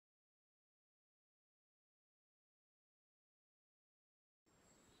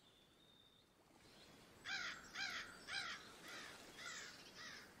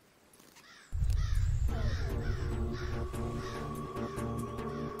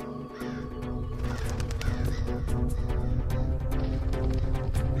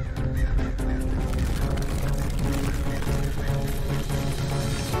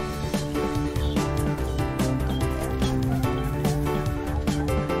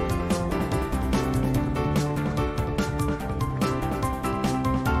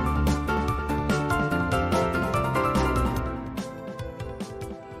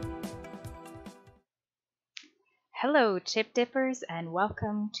Hello, Chip Dippers, and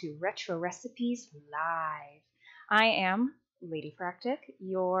welcome to Retro Recipes Live. I am Ladyfractic,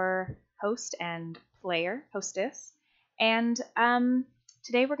 your host and hostess, and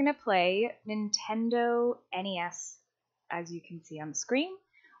today we're going to play Nintendo NES. As you can see on the screen,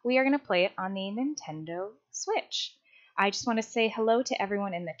 we are going to play it on the Nintendo Switch. I just want to say hello to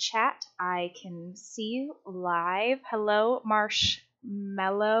everyone in the chat. I can see you live. Hello,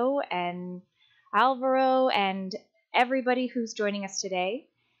 Marshmallow and Alvaro and everybody who's joining us today.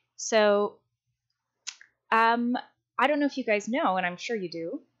 So, I don't know if you guys know, and I'm sure you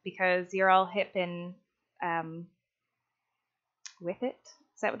do, because you're all hip and with it.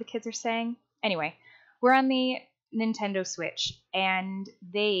 Is that what the kids are saying? Anyway, we're on the Nintendo Switch, and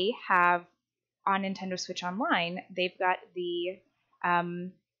they have, on Nintendo Switch Online, they've got the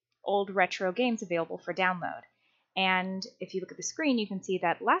old retro games available for download. And if you look at the screen, you can see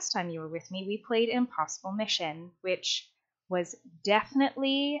that last time you were with me, we played Impossible Mission, which was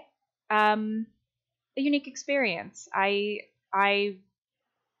definitely a unique experience. I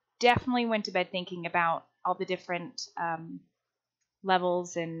definitely went to bed thinking about all the different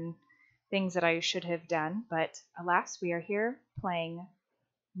levels and things that I should have done, but alas, we are here playing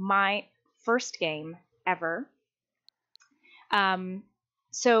my first game ever.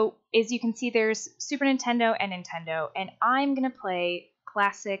 So, as you can see, there's Super Nintendo and Nintendo, and I'm going to play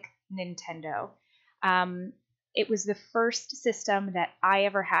classic Nintendo. It was the first system that I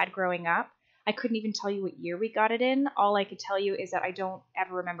ever had growing up. I couldn't even tell you what year we got it in. All I could tell you is that I don't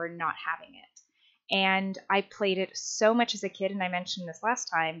ever remember not having it. And I played it so much as a kid, and I mentioned this last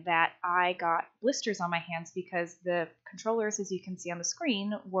time, that I got blisters on my hands because the controllers, as you can see on the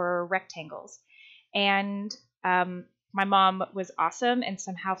screen, were rectangles. And my mom was awesome and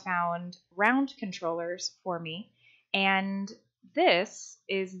somehow found round controllers for me. And this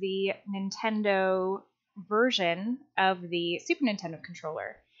is the Nintendo version of the Super Nintendo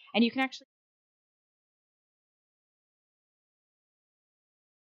controller. And you can actually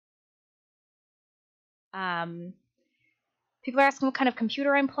people are asking what kind of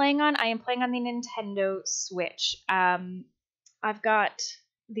computer I'm playing on. I am playing on the Nintendo Switch. I've got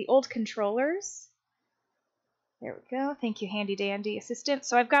the old controllers. There we go. Thank you, handy dandy assistant.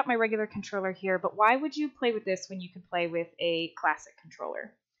 So I've got my regular controller here, but why would you play with this when you can play with a classic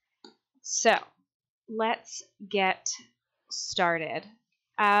controller? So let's get started.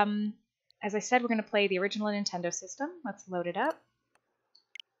 As I said, we're going to play the original Nintendo system. Let's load it up.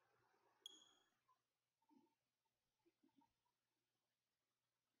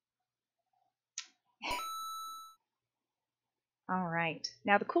 All right.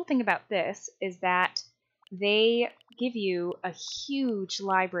 Now the cool thing about this is that they give you a huge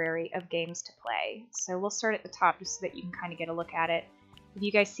library of games to play. So we'll start at the top just so that you can kind of get a look at it. If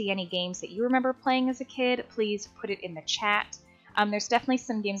you guys see any games that you remember playing as a kid, please put it in the chat. There's definitely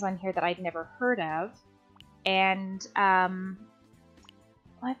some games on here that I'd never heard of. And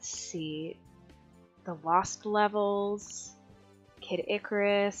let's see. The Lost Levels, Kid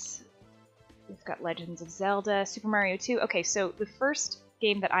Icarus, we've got Legends of Zelda, Super Mario 2. Okay, so the first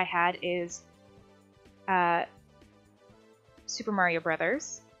game that I had is Super Mario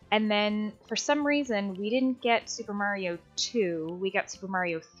Brothers, and then for some reason we didn't get Super Mario 2, we got Super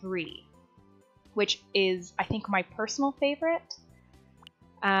Mario 3, which is, I think, my personal favorite.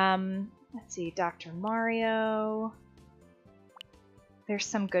 Let's see, Dr. Mario. There's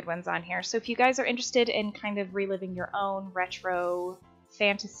some good ones on here, so if you guys are interested in kind of reliving your own retro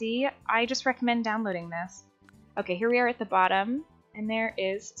fantasy, I just recommend downloading this. Okay, here we are at the bottom, and there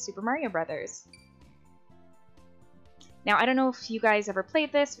is Super Mario Brothers. Now, I don't know if you guys ever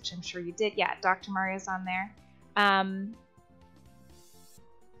played this, which I'm sure you did. Yeah, Dr. Mario's on there.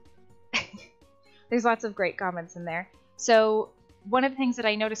 There's lots of great comments in there. So, one of the things that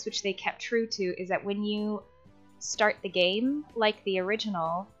I noticed, which they kept true to, is that when you start the game, like the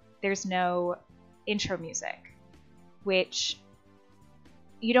original, there's no intro music, which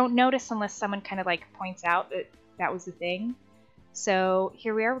you don't notice unless someone kind of like points out that that was the thing. So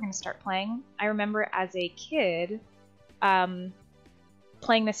here we are, we're going to start playing. I remember as a kid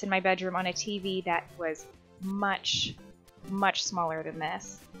playing this in my bedroom on a TV that was much, much smaller than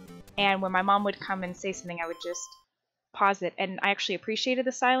this. And when my mom would come and say something, I would just pause it. And I actually appreciated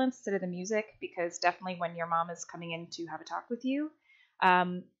the silence instead of the music, because definitely when your mom is coming in to have a talk with you,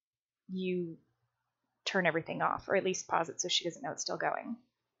 you turn everything off, or at least pause it so she doesn't know it's still going.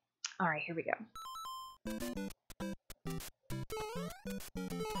 All right, here we go.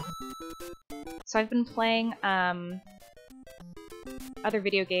 So I've been playing other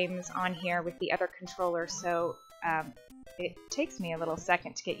video games on here with the other controller, so it takes me a little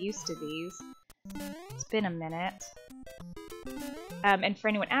second to get used to these. It's been a minute. And for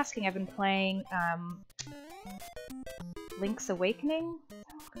anyone asking, I've been playing Link's Awakening.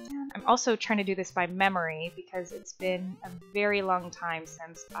 I'm also trying to do this by memory because it's been a very long time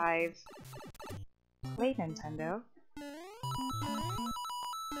since I've played Nintendo.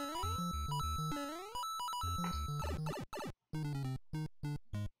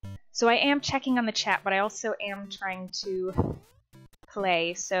 So I am checking on the chat, but I also am trying to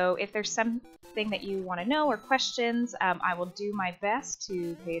play. So if there's something that you want to know or questions, I will do my best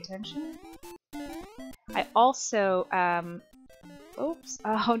to pay attention. I also, oops,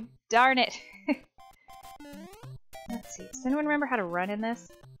 oh darn it. Let's see, does anyone remember how to run in this?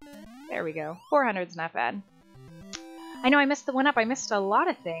 There we go, 400's not bad. I know I missed the one up, I missed a lot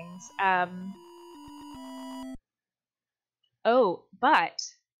of things. Oh, but,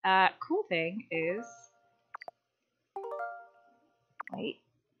 cool thing is, wait,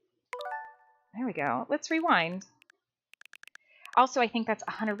 there we go, let's rewind. Also, I think that's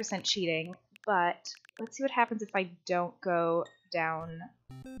 100% cheating, but let's see what happens if I don't go down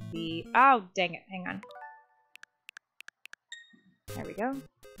the... Oh, dang it. Hang on. There we go.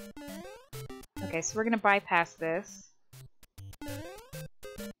 Okay, so we're going to bypass this.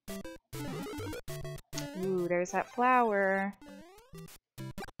 Ooh, there's that flower.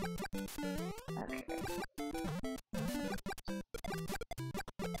 Okay.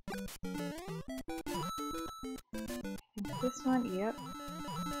 This one, yep.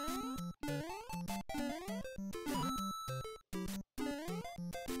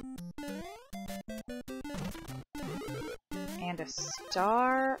 And a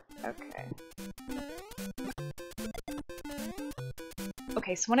star. Okay.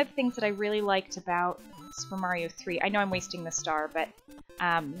 Okay, so one of the things that I really liked about Super Mario 3, I know I'm wasting the star, but,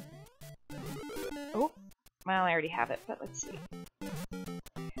 oh, well, I already have it, but let's see.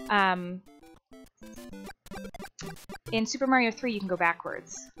 In Super Mario 3, you can go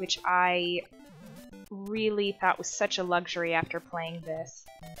backwards, which I really thought was such a luxury after playing this.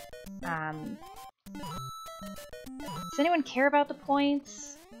 Does anyone care about the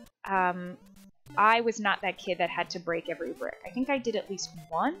points? I was not that kid that had to break every brick. I think I did at least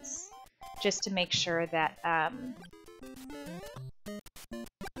once, just to make sure that,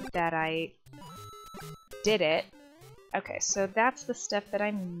 that I did it. Okay, so that's the stuff that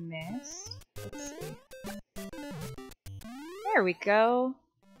I missed. Let's see. There we go.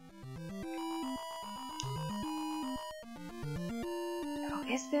 Oh,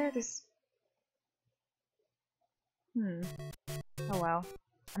 is there this... Oh well.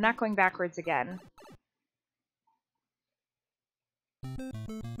 I'm not going backwards again.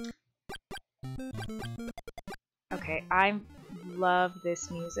 Okay, I love this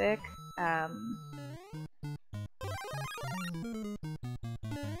music. I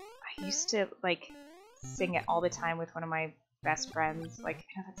used to, like, sing it all the time with one of my best friends. Like,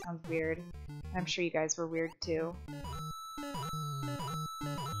 I know that sounds weird. I'm sure you guys were weird too.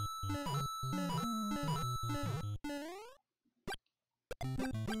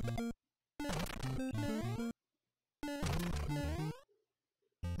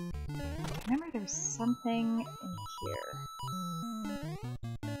 Remember there was something in here.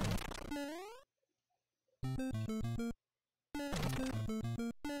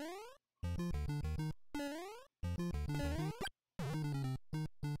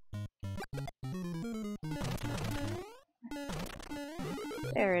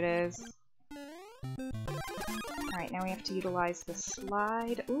 There it is. Alright, now we have to utilize the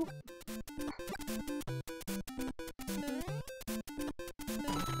slide. Ooh.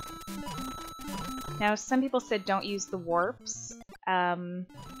 Now, some people said don't use the warps. I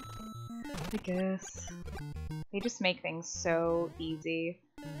guess. They just make things so easy.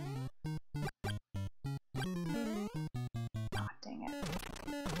 Aw, dang it.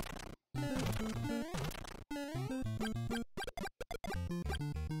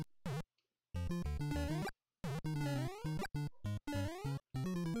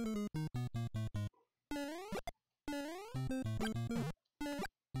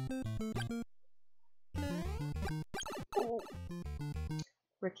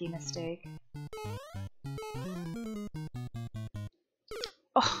 Rookie mistake.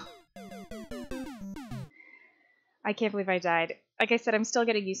 Oh! I can't believe I died. Like I said, I'm still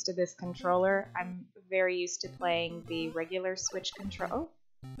getting used to this controller. I'm very used to playing the regular Switch control. Oh,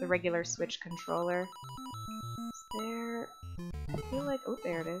 the regular Switch controller. Is there... I feel like... Oh,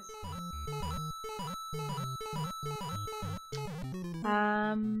 there it is.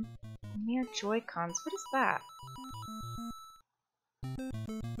 Mere Joy-Cons. What is that?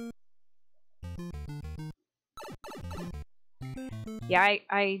 Yeah,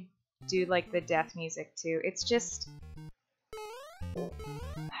 I do like the death music too. It's just...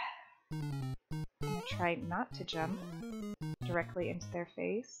 I'm gonna try not to jump directly into their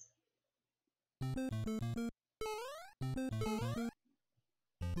face.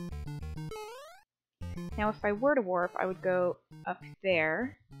 Now if I were to warp, I would go up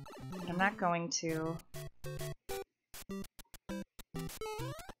there, but I'm not going to.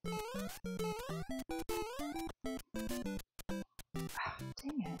 Oh,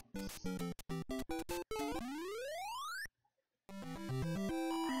 dang it.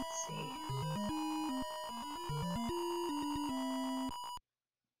 Let's see.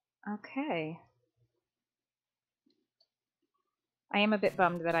 Okay. I am a bit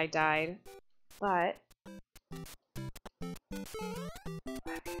bummed that I died, but...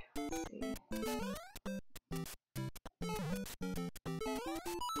 Okay, let's see.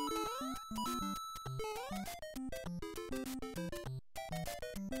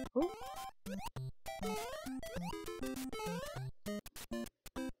 Ooh.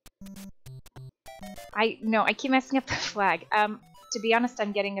 I keep messing up the flag. To be honest,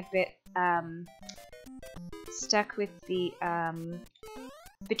 I'm getting a bit, stuck with the,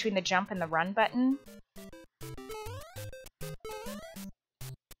 between the jump and the run button.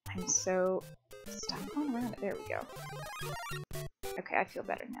 I'm so... Stop going around it. There we go. Okay, I feel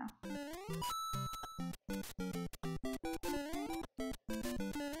better now.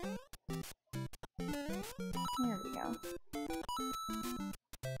 There we go.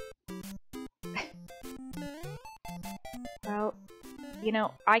 Well, you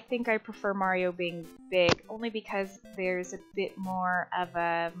know, I think I prefer Mario being big, only because there's a bit more of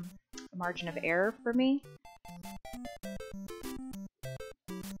a margin of error for me.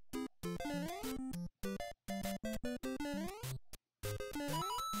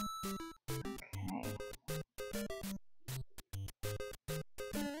 Okay.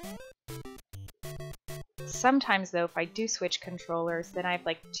 Sometimes, though, if I do switch controllers, then I have,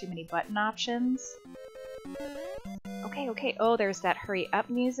 like, too many button options. Okay, okay. Oh, there's that hurry up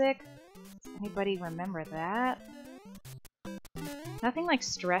music. Does anybody remember that? Nothing like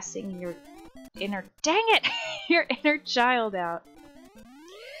stressing your inner... Dang it! Your inner child out.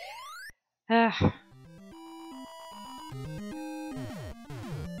 Ugh.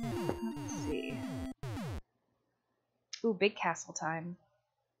 Let's see. Ooh, big castle time.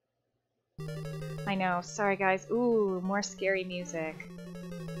 I know. Sorry, guys. Ooh, more scary music.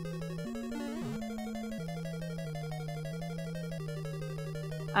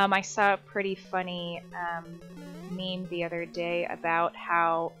 I saw a pretty funny meme the other day about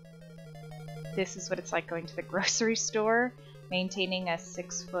how this is what it's like going to the grocery store, maintaining a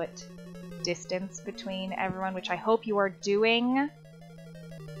 6-foot distance between everyone, which I hope you are doing.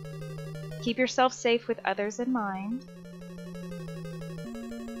 Keep yourself safe with others in mind.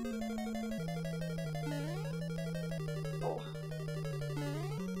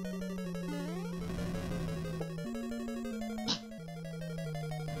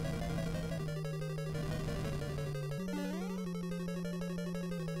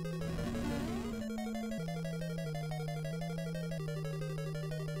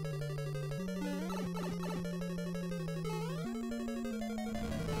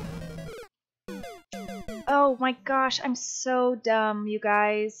 Oh my gosh, I'm so dumb, you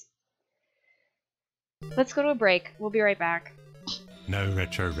guys. Let's go to a break. We'll be right back. No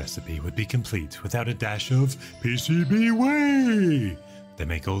retro recipe would be complete without a dash of PCB way! They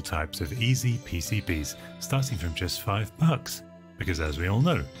make all types of easy PCBs, starting from just $5. Because as we all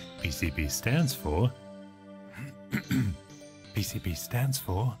know, PCB stands for... PCB stands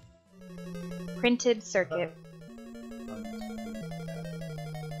for... Printed circuit.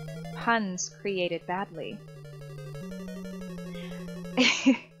 Puns created badly.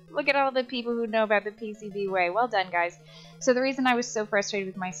 Look at all the people who know about the PCB way. Well done, guys. So the reason I was so frustrated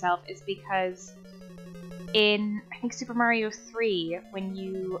with myself is because in, I think, Super Mario 3, when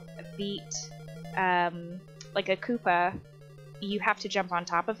you beat, like a Koopa, you have to jump on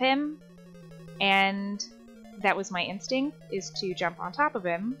top of him. And that was my instinct, is to jump on top of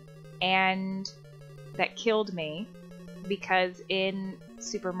him. And that killed me, because in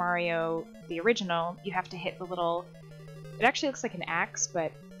Super Mario, the original, you have to hit the little... It actually looks like an axe,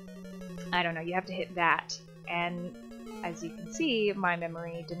 but I don't know, you have to hit that. And as you can see, my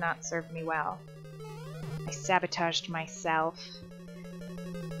memory did not serve me well. I sabotaged myself.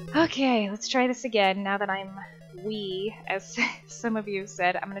 Okay, let's try this again, now that I'm wee, as some of you have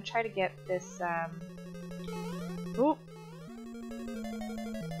said. I'm gonna try to get this, Ooh!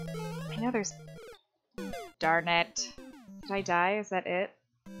 I know there's... Darn it. Did I die? Is that it?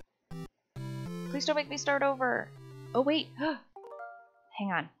 Please don't make me start over! Oh, wait!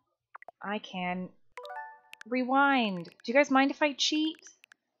 Hang on. I can... rewind. Do you guys mind if I cheat?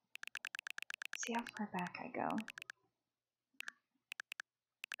 Let's see how far back I go.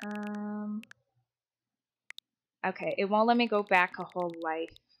 Okay, it won't let me go back a whole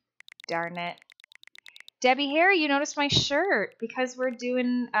life. Darn it. Debbie Harry, you noticed my shirt. Because we're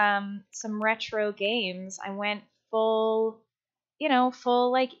doing some retro games, I went full, you know,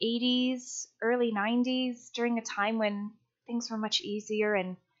 full like 80s, early 90s during a time when things were much easier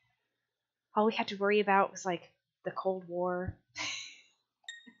and all we had to worry about was like the Cold War.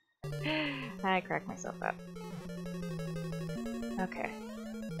 I cracked myself up. Okay.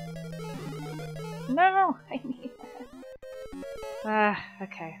 No, I need that.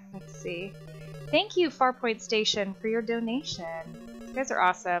 Okay, let's see. Thank you, Farpoint Station, for your donation. You guys are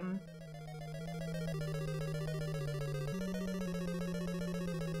awesome.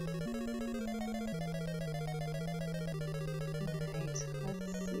 Alright,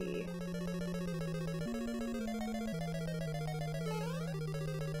 let's see.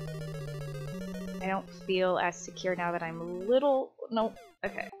 I don't feel as secure now that I'm a little... No,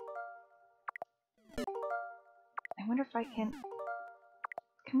 okay. I wonder if I can...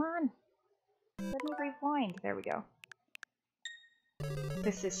 Come on! Let me rewind. There we go.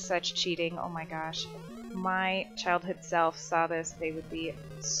 This is such cheating. Oh my gosh. My childhood self saw this, they would be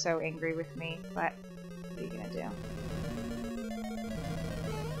so angry with me, but what are you gonna do?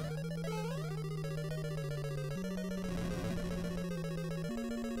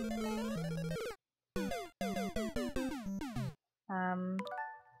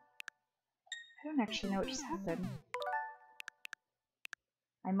 I don't actually know what just happened.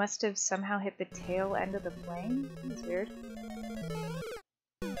 I must have somehow hit the tail end of the flame? That's weird.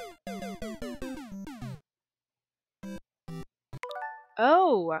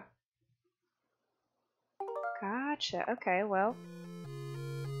 Oh! Gotcha. Okay, well.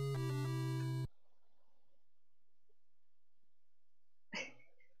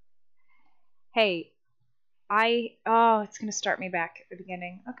 Hey, oh, it's gonna start me back at the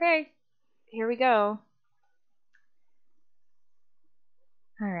beginning. Okay, here we go.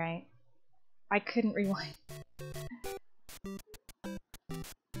 Alright. I couldn't rewind.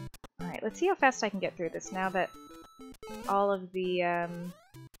 Alright, let's see how fast I can get through this now that all of the, I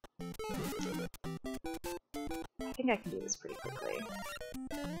think I can do this pretty quickly.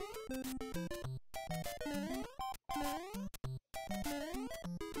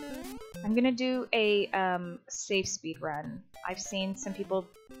 I'm gonna do a, safe speed run. I've seen some people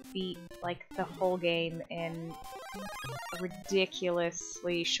beat, like, the whole game in a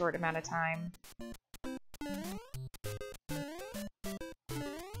ridiculously short amount of time.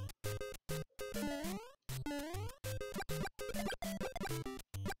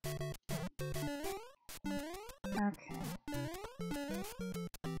 Okay.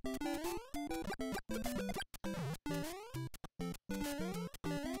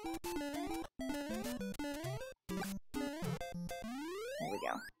 There we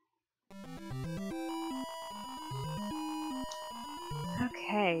go.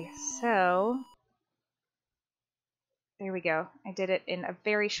 Okay, so there we go. I did it in a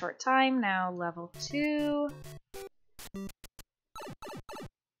very short time. Now level 2.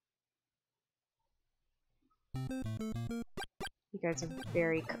 You guys are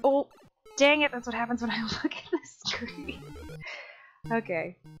very... Oh! Dang it! That's what happens when I look at the screen.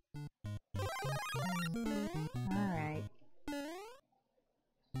 Okay. Alright.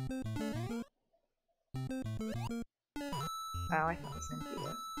 Oh, I thought it was gonna be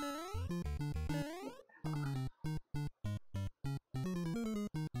it.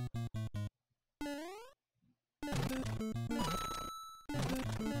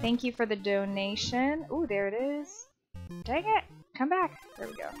 Thank you for the donation. Ooh, there it is. Dang it! Come back! There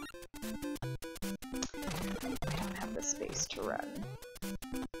we go. I don't have the space to run.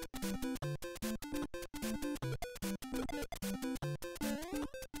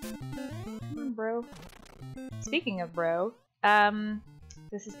 Come on, bro. Speaking of bro,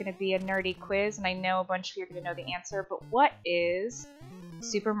 this is going to be a nerdy quiz, and I know a bunch of you are going to know the answer, but what is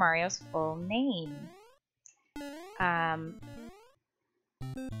Super Mario's full name?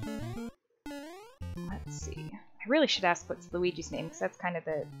 Let's see. I really should ask what's Luigi's name, because that's kind of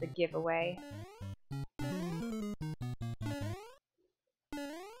the giveaway.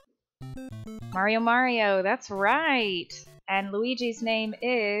 Mario, that's right! And Luigi's name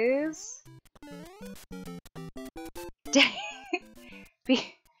is...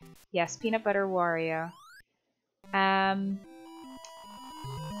 Yes, Peanut Butter Wario.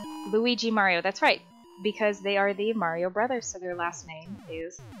 Luigi Mario, that's right. Because they are the Mario brothers, so their last name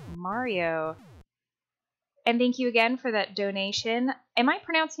is Mario. And thank you again for that donation. Am I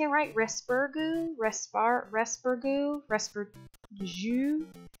pronouncing it right? Respergu? Respergu? Respergu?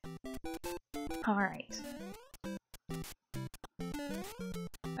 Alright.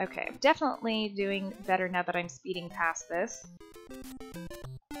 Okay, I'm definitely doing better now that I'm speeding past this.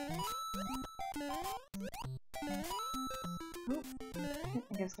 Oh, I didn't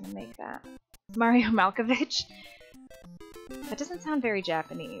think I was gonna make that. Mario Malkovich? That doesn't sound very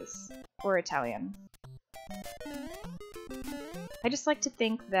Japanese. Or Italian. I just like to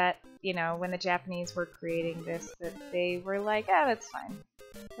think that, you know, when the Japanese were creating this, that they were like, ah, that's fine.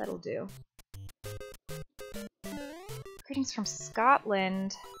 That'll do. Greetings from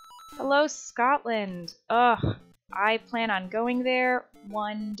Scotland. Hello, Scotland. Ugh. I plan on going there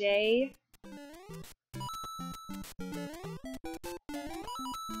one day.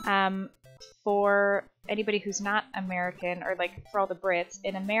 For anybody who's not American, or like for all the Brits,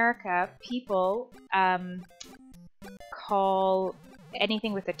 in America, people call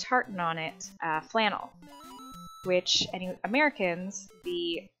anything with a tartan on it flannel, which any Americans,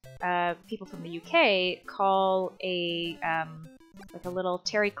 the people from the UK, call a like a little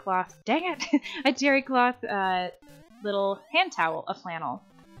terry cloth, dang it, a terry cloth little hand towel, a flannel.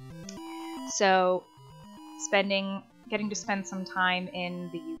 So getting to spend some time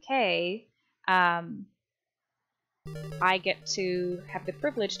in the UK, I get to have the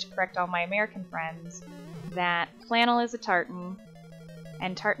privilege to correct all my American friends that flannel is a tartan,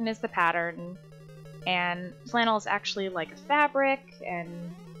 and tartan is the pattern, and flannel is actually like a fabric, and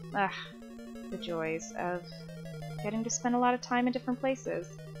the joys of getting to spend a lot of time in different places.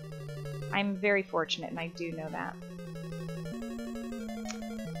 I'm very fortunate, and I do know that.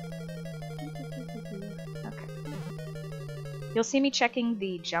 You'll see me checking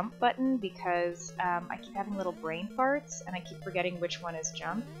the jump button because I keep having little brain farts and I keep forgetting which one is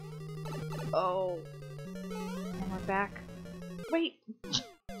jump. Oh. And we're back. Wait!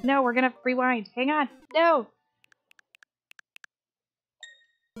 No, we're gonna rewind. Hang on. No!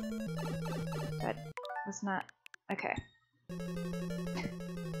 That was not... Okay.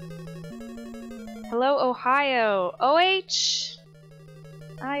 Hello, Ohio! OH!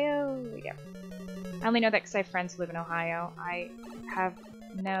 Ohio! Yeah. I only know that because I have friends who live in Ohio. I have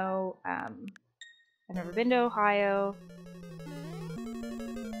no, I've never been to Ohio.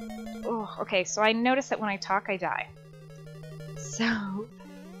 Oh, okay, so I notice that when I talk, I die. So...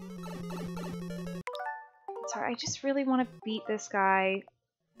 Sorry, I just really want to beat this guy.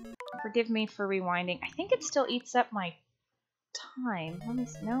 Forgive me for rewinding. I think it still eats up my time. Let me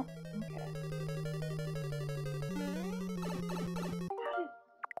see. No? Okay.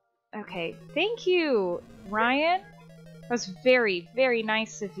 Okay, thank you, Ryan. That was very, very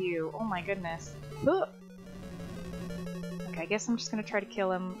nice of you. Oh my goodness. Ugh. Okay, I guess I'm just gonna try to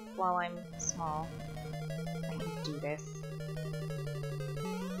kill him while I'm small. I can do this.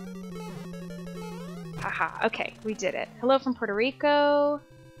 Haha, okay, we did it. Hello from Puerto Rico.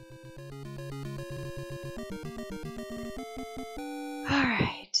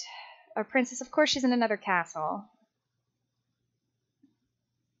 Alright. Our princess, of course she's in another castle.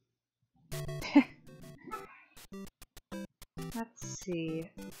 Let's see.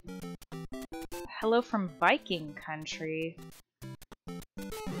 Hello from Viking country.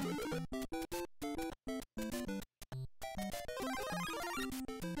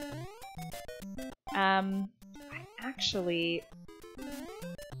 Actually...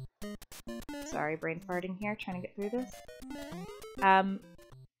 Sorry, brain farting here, trying to get through this.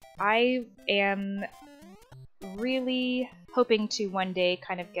 I am really hoping to one day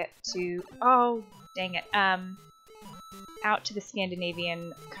kind of get to... Oh, dang it. Out to the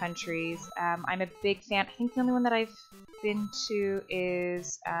Scandinavian countries. I'm a big fan. I think the only one that I've been to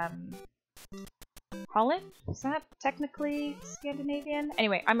is Holland? Is that technically Scandinavian?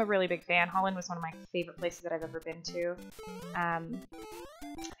 Anyway, I'm a really big fan. Holland was one of my favorite places that I've ever been to. I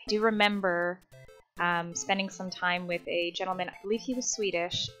do remember spending some time with a gentleman, I believe he was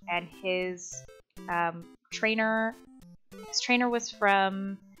Swedish, and his trainer was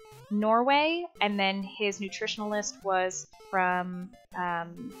from Norway, and then his nutritionalist was from,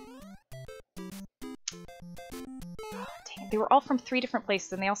 they were all from 3 different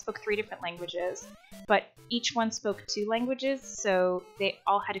places, and they all spoke 3 different languages, but each one spoke 2 languages, so they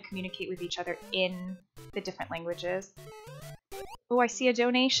all had to communicate with each other in the different languages. Oh, I see a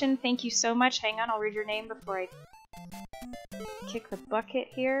donation. Thank you so much. Hang on, I'll read your name before I kick the bucket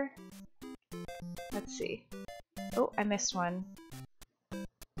here. Let's see. Oh, I missed one.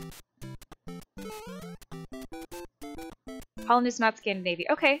 Holland is not Scandinavia.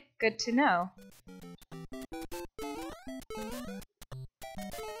 Okay, good to know.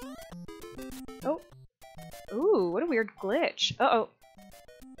 Oh. weird glitch. Uh-oh.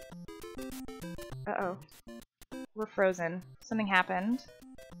 Uh-oh. We're frozen. Something happened.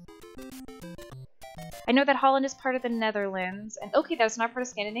 I know that Holland is part of the Netherlands, and okay, that's not part of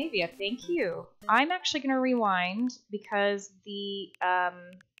Scandinavia. Thank you. I'm actually going to rewind because the, I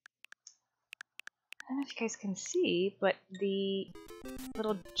don't know if you guys can see, but the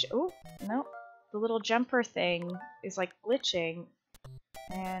little, oh, no, the little jumper thing is like glitching,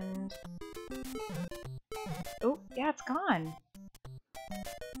 and, oh, yeah, it's gone.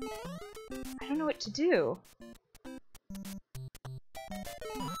 I don't know what to do.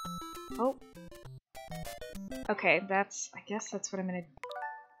 Oh. Okay, I guess that's what I'm gonna...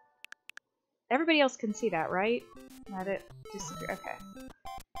 Everybody else can see that, right? Let it disappear. Okay.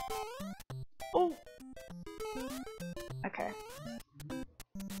 Oh! Okay.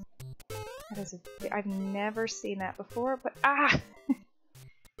 That is I've never seen that before, but ah!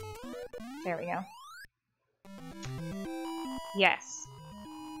 There we go. Yes.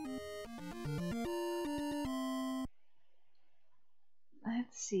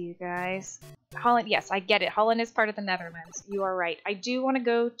 Let's see, you guys. Holland, yes, I get it. Holland is part of the Netherlands. You are right. I do want to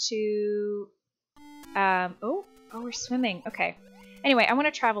go to... oh, we're swimming. Okay. Anyway, I want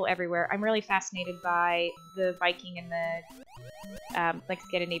to travel everywhere. I'm really fascinated by the Viking and the, like,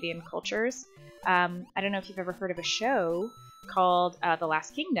 Scandinavian cultures. I don't know if you've ever heard of a show called The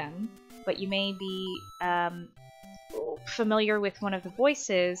Last Kingdom, but you may be familiar with one of the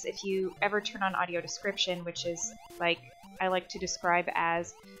voices if you ever turn on audio description, which is, like, I like to describe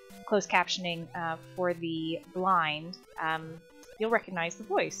as closed captioning for the blind. You'll recognize the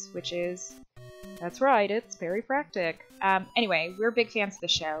voice, which is, that's right, it's Perry-Fractic. Anyway, we're big fans of the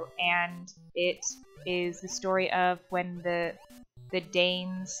show, and it is the story of when the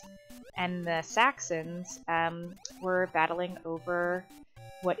Danes and the Saxons were battling over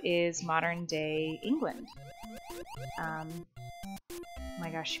what is modern-day England. My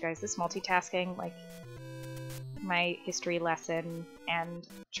gosh, you guys, this multitasking, like, my history lesson and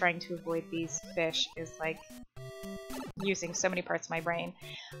trying to avoid these fish is, like, using so many parts of my brain.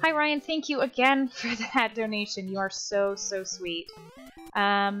 Hi, Ryan, thank you again for that donation. You are so, so sweet. Hold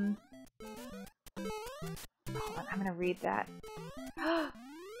on, I'm gonna read that.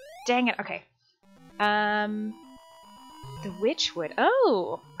 Dang it, okay. The Witchwood.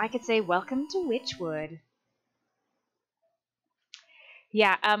 Oh, I could say welcome to Witchwood.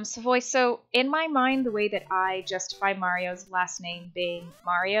 Yeah, Savoy, so in my mind, the way that I justify Mario's last name being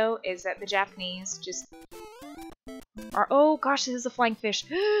Mario is that the Japanese just are... Oh gosh, this is a flying fish.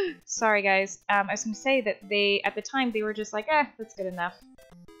 Sorry, guys. I was going to say that they, at the time, they were just like, that's good enough.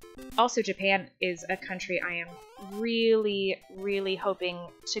 Also, Japan is a country I am really, really hoping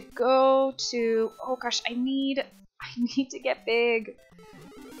to go to. Oh gosh, I need to get big.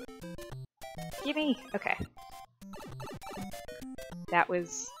 Gimme. Okay. That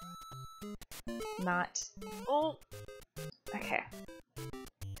was not... Oh! Okay.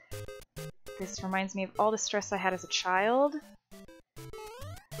 This reminds me of all the stress I had as a child.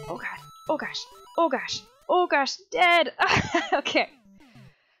 Oh god. Oh gosh. Oh gosh. Oh gosh. Dead! Okay.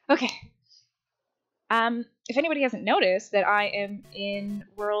 Okay. If anybody hasn't noticed that I am in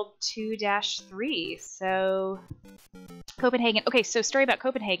World 2-3, so... Copenhagen. Okay, so story about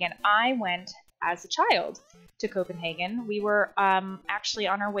Copenhagen. I went as a child to Copenhagen. We were actually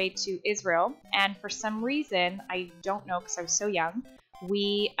on our way to Israel, and for some reason, I don't know because I was so young,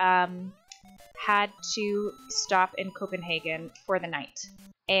 we had to stop in Copenhagen for the night.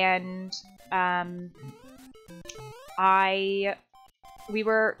 And we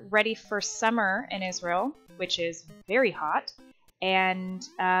were ready for summer in Israel, which is very hot, and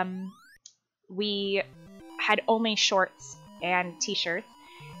we had only shorts and t-shirts.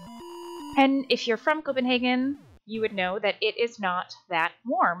 And if you're from Copenhagen, you would know that it is not that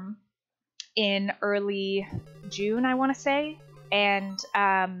warm in early June, I want to say. And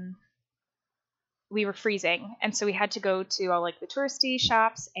we were freezing. And so we had to go to all, like, the touristy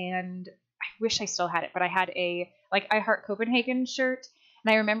shops, and I wish I still had it, but I had a, like, I Heart Copenhagen shirt.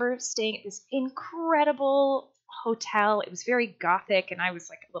 And I remember staying at this incredible hotel. It was very gothic, and I was,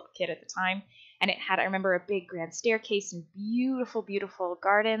 like, a little kid at the time. And it had, I remember, a big grand staircase and beautiful, beautiful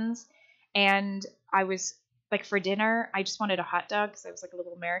gardens. And I was, like, for dinner, I just wanted a hot dog because I was, like, a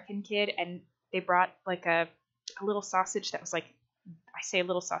little American kid. And they brought, like, a little sausage that was, like, I say a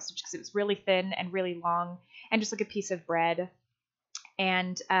little sausage because it was really thin and really long, and just, like, a piece of bread.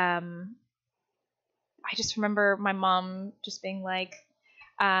 And I just remember my mom just being like,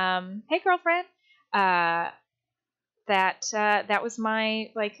 hey, girlfriend, that was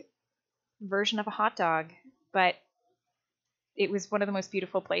my, like, version of a hot dog. But it was one of the most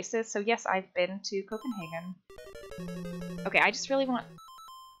beautiful places. So yes, I've been to Copenhagen. Okay, I just really want...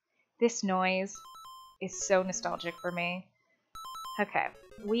 This noise is so nostalgic for me. Okay,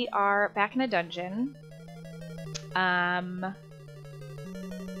 we are back in a dungeon.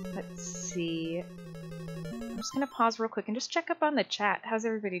 Let's see. I'm just gonna pause real quick and just check up on the chat. How's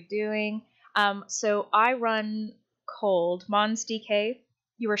everybody doing? So I run cold. Mons DK,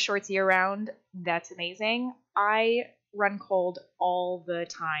 you wear shorts year round. That's amazing. I run cold all the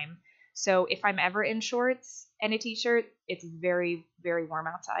time. So if I'm ever in shorts and a t-shirt, it's very, very warm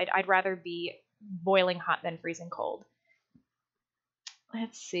outside. I'd rather be boiling hot than freezing cold.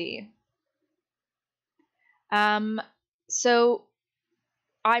 Let's see. So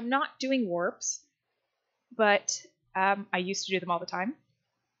I'm not doing warps, but I used to do them all the time.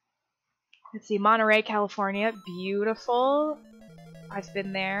 Let's see, Monterey, California, beautiful. I've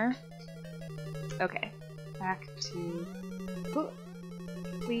been there. Okay, back to... Ooh.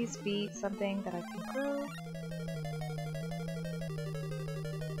 Please be something that I can grow.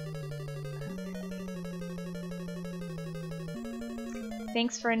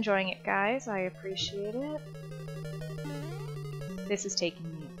 Thanks for enjoying it, guys. I appreciate it. This is taking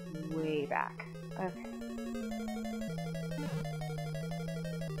me way back. Okay.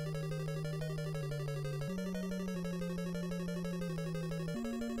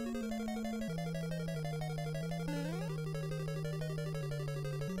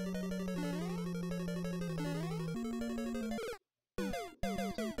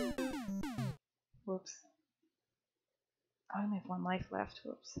 Whoops. I only have one life left.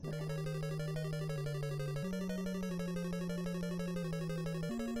 Whoops. Okay.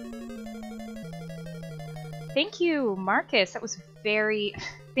 Thank you, Marcus. That was very...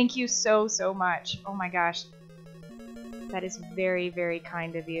 Thank you so, so much. Oh my gosh. That is very, very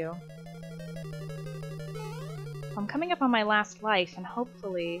kind of you. I'm coming up on my last life, and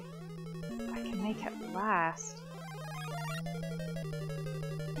hopefully I can make it last.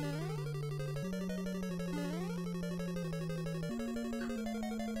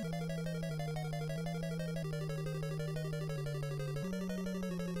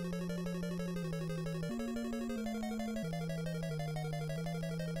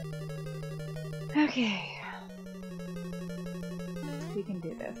 Okay. We can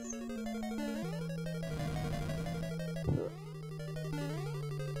do this.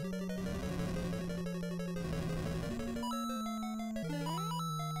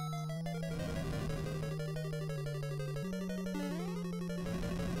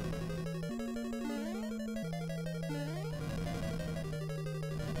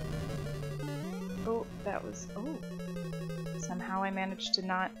 Oh, that was... Oh. Somehow I managed to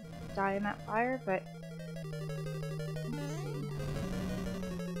not die in that fire, but let's see.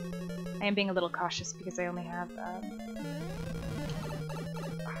 I am being a little cautious because I only have dang it.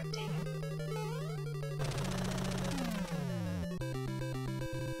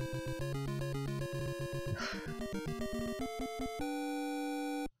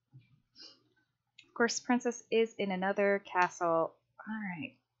 Of course, Princess is in another castle.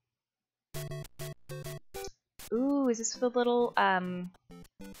 Alright. Ooh, is this for the little,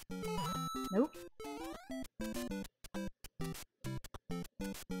 nope.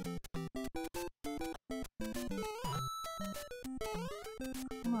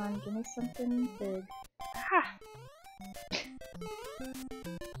 Come on, give me something big. Ah!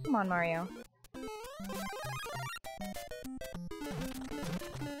 Come on, Mario.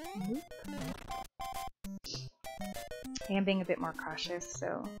 Nope. I am being a bit more cautious,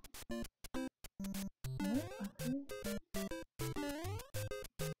 so...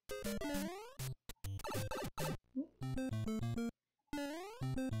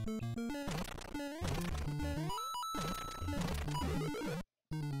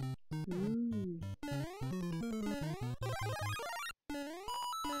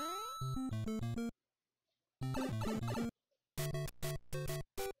 Nope, okay.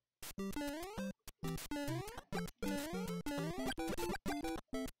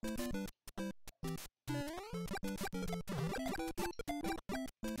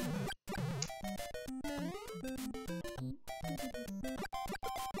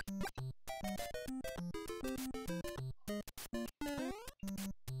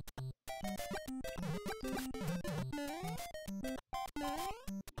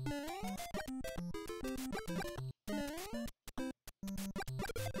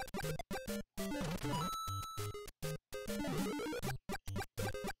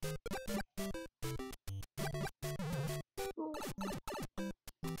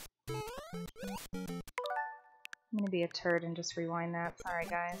 I'm gonna be a turd and just rewind that. Sorry,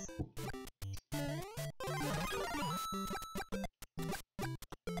 guys.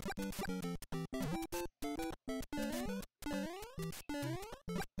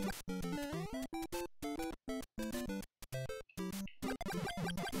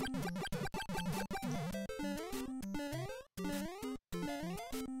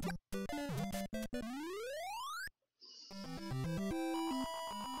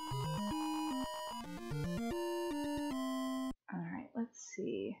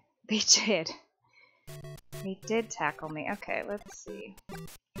 They did. They did tackle me. Okay, let's see.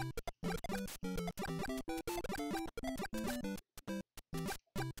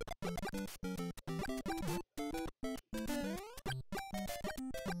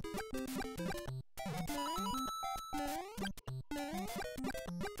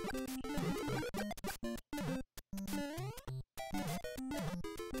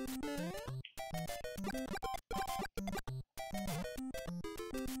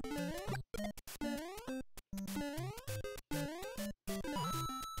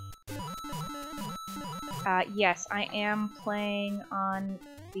 Yes, I am playing on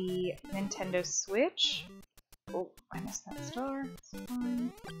the Nintendo Switch. Oh, I missed that star. It's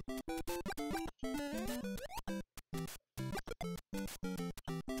fine.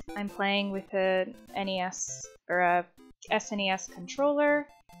 I'm playing with a NES or a SNES controller.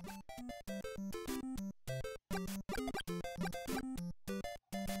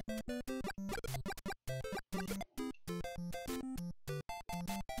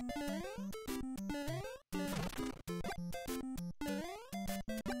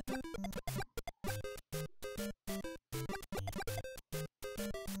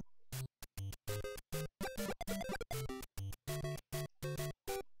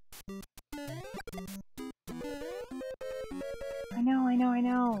 I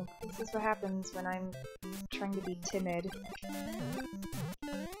know. This is what happens when I'm trying to be timid. There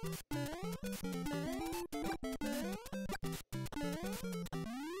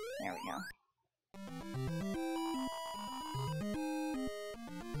we go.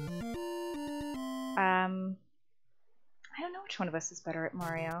 I don't know which one of us is better at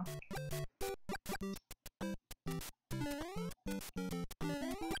Mario.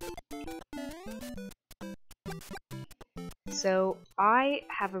 So I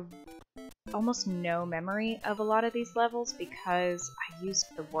have almost no memory of a lot of these levels because I used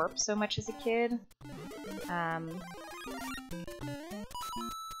the warp so much as a kid.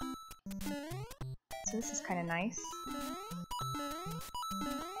 So this is kind of nice.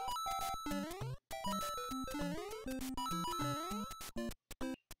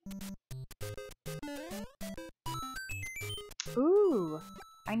 Ooh,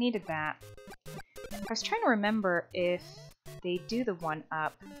 I needed that. I was trying to remember if they do the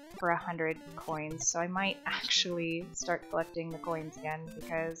 1-up for 100 coins, so I might actually start collecting the coins again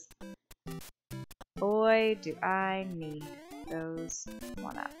because boy do I need those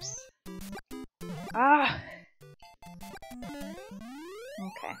 1-ups. Ah!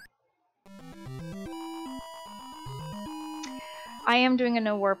 Okay. I am doing a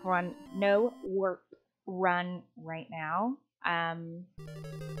no warp run right now.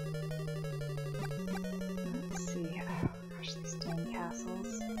 Let's see. Oh gosh, these dang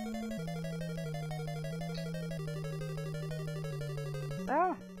castles.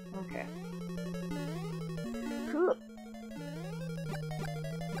 Oh, okay. Cool.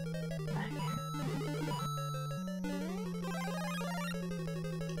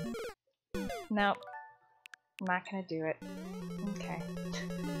 Nope. I'm not gonna do it. Okay.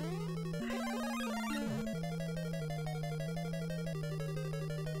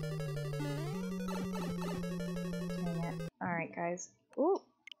 Dang it. Alright, guys. Ooh!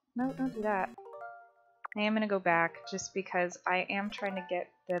 No, don't do that. I am gonna go back just because I am trying to get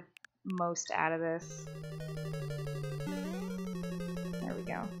the most out of this. There we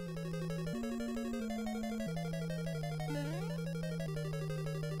go.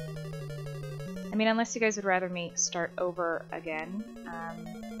 I mean, unless you guys would rather me start over again, I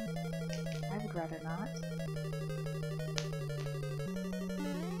would rather not.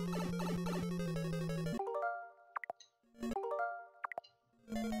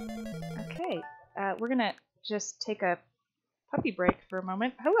 Okay, we're gonna just take a puppy break for a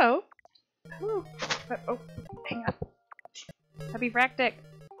moment. Hello! Hello! Oh, hang on. Puppyfractic!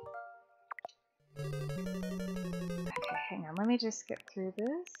 Okay, hang on, let me just get through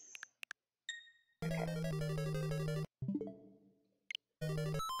this. Okay.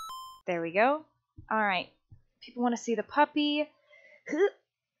 There we go. Alright. People want to see the puppy.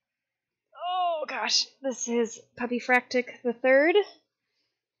 Oh gosh, this is Puppyfractic the third.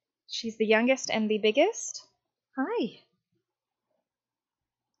 She's the youngest and the biggest. Hi.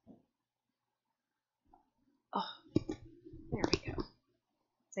 Oh, there we go.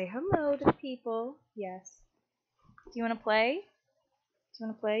 Say hello to the people. Yes. Do you want to play? Do you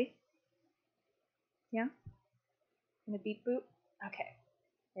want to play? Yeah? In the beep boop? Okay.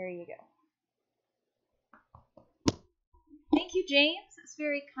 There you go. Thank you, James. That's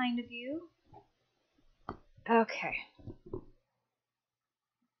very kind of you. Okay.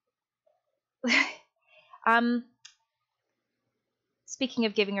 speaking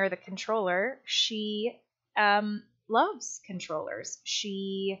of giving her the controller, she loves controllers.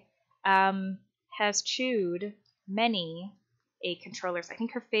 She has chewed many controllers. I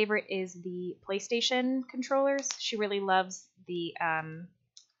think her favorite is the PlayStation controllers. She really loves the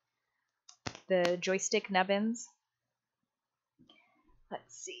joystick nubbins.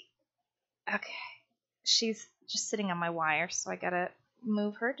 Let's see. Okay. She's just sitting on my wire, so I gotta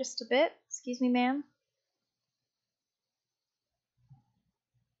move her just a bit. Excuse me, ma'am.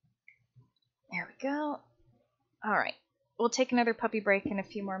 There we go. Alright. We'll take another puppy break in a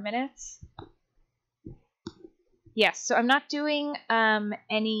few more minutes. Yes, so I'm not doing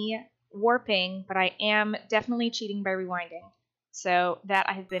any warping, but I am definitely cheating by rewinding. So that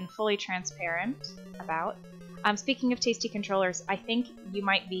I have been fully transparent about. Speaking of tasty controllers, I think you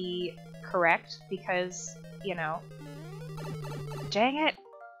might be correct because, you know, dang it.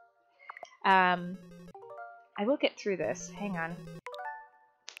 I will get through this. Hang on.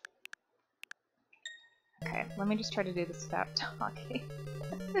 Okay, let me just try to do this without talking.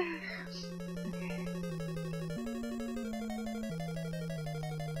 Okay.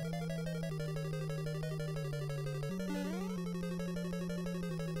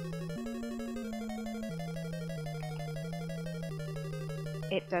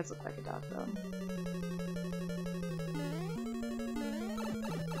 It does look like a dog bone.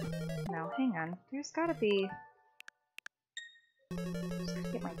 No, hang on. There's gotta be... Just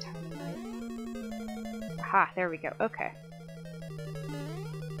gotta get my timing right. Aha, there we go. Okay.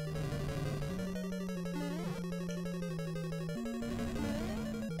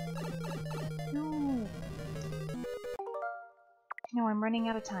 No! No, I'm running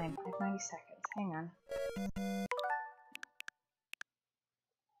out of time. I have 90 seconds. Hang on.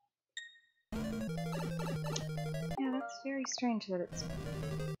 Yeah, that's very strange that it's...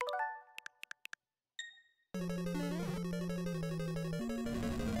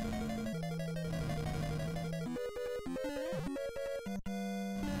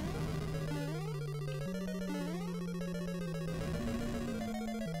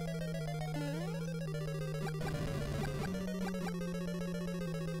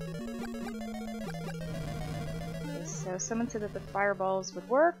 So someone said that the fireballs would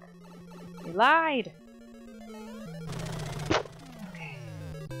work. They lied! Okay.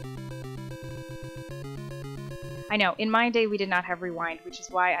 I know, in my day we did not have rewind, which is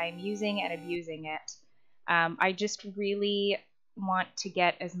why I'm using and abusing it. I just really want to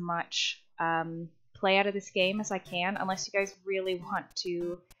get as much play out of this game as I can, unless you guys really want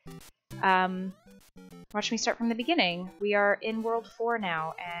to watch me start from the beginning. We are in World 4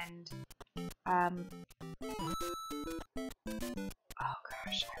 now, and oh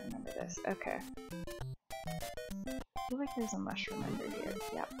gosh, I remember this. Okay. I feel like there's a mushroom under here.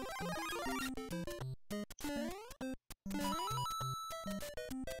 Yep.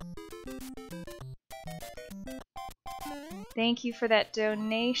 Thank you for that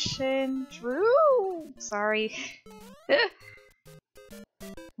donation, Drew! Sorry.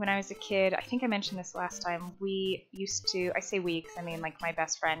 When I was a kid, I think I mentioned this last time, we used to, I say we because I mean like my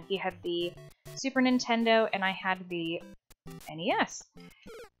best friend, he had the Super Nintendo and I had the NES.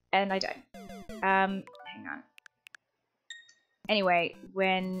 And I died. Hang on. Anyway,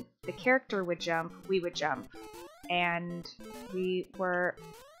 when the character would jump, we would jump. And we were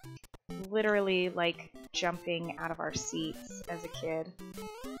literally like jumping out of our seats as a kid. There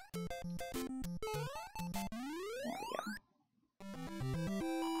we go.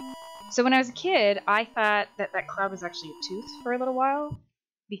 So when I was a kid, I thought that that cloud was actually a tooth for a little while.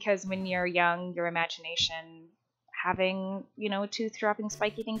 Because when you're young, your imagination, having, you know, a tooth dropping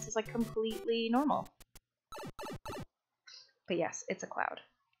spiky things is like completely normal. But yes, it's a cloud.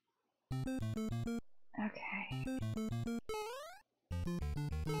 Okay.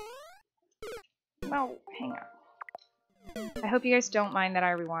 No, hang on. I hope you guys don't mind that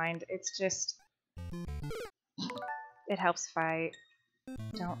I rewind. It's just... it helps if I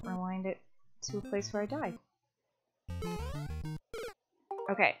don't rewind it to a place where I died.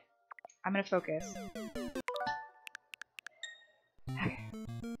 Okay. I'm gonna focus. Okay.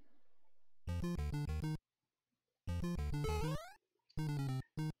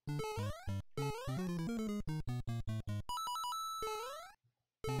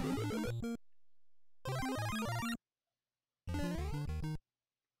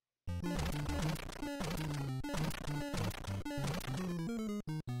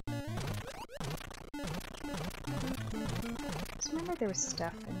 Just remember there was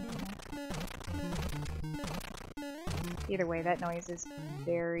stuff in here. Either way, that noise is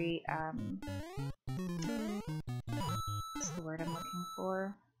very, what's the word I'm looking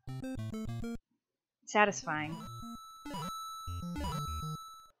for? Satisfying.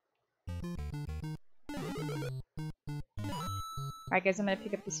 Alright guys, I'm going to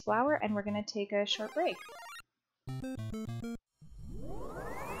pick up this flower and we're going to take a short break.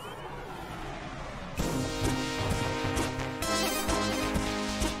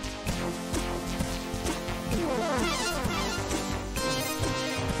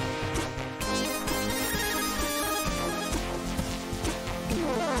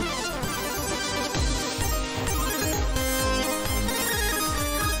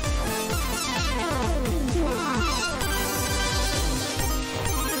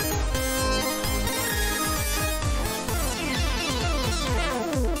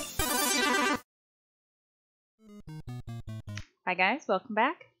 Hi guys, welcome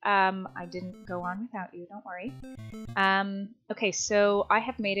back. I didn't go on without you, don't worry. Okay, so I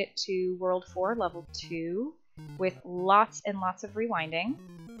have made it to World 4, Level 2, with lots and lots of rewinding,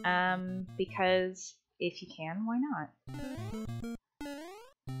 because if you can, why not?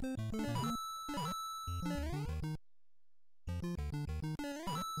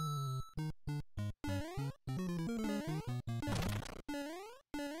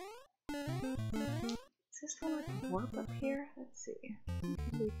 Is this the like warp up here? Let's see.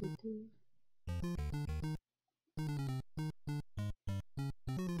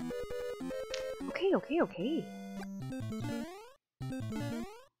 Okay.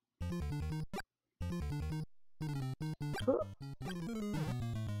 Ooh.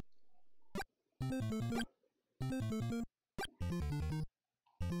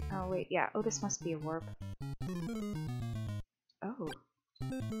 Oh wait, yeah. Oh, this must be a warp. Oh.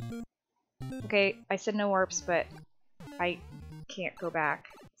 Okay, I said no warps, but I can't go back,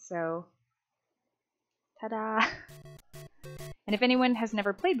 so... Ta-da! And if anyone has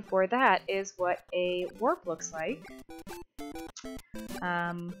never played before, that is what a warp looks like.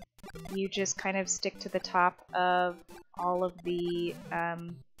 You just kind of stick to the top of all of the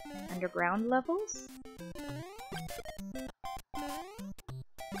underground levels.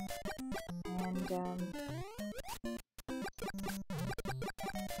 And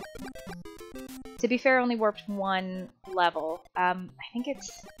to be fair, I only warped one level. I think it's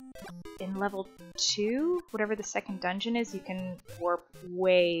in level 2, whatever the second dungeon is, you can warp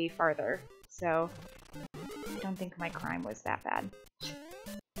way farther. So I don't think my crime was that bad.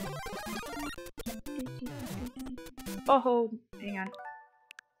 Oh, hang on.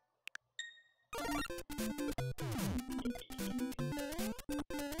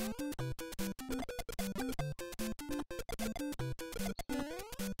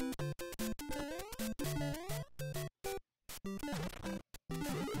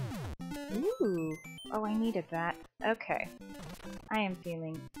 Ooh. Oh, I needed that. Okay. I am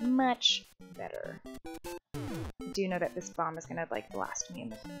feeling much better. I do know that this bomb is gonna, like, blast me in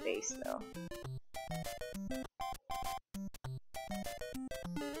the face, though.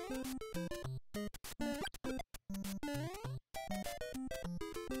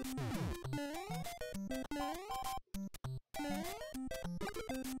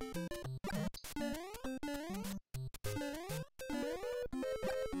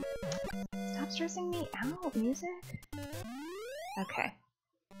 Stop stressing me out, music. Okay.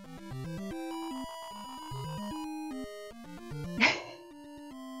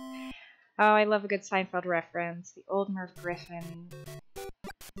 Oh, I love a good Seinfeld reference. The old Merv Griffin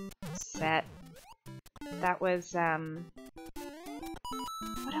set. That was, what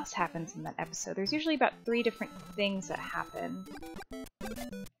else happens in that episode? There's usually about 3 different things that happen.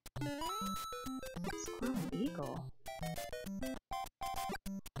 Squirrel and eagle.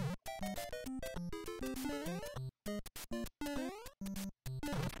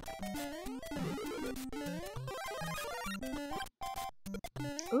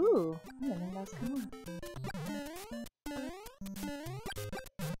 Ooh, I didn't think that was coming up.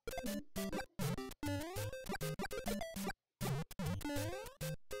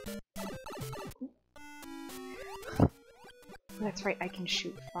 That's right, I can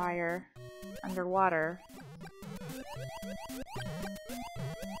shoot fire underwater.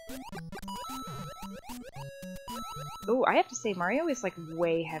 Ooh, I have to say, Mario is like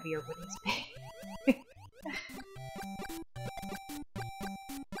way heavier with his base.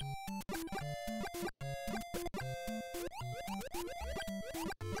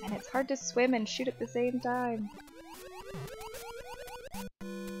 And it's hard to swim and shoot at the same time.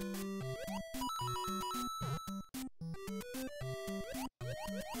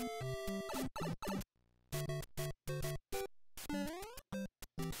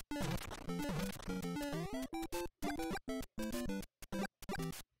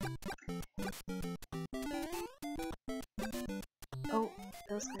 Oh,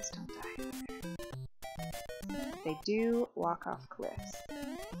 those guys don't die. They do walk off cliffs.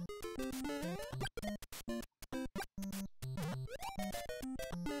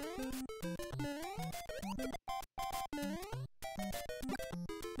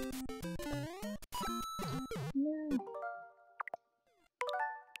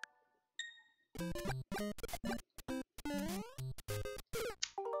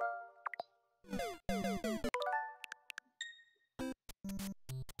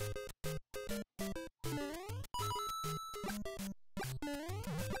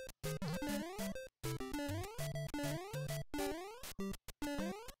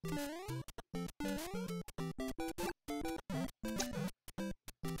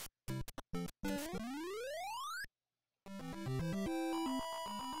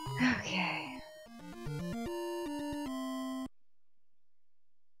 Okay.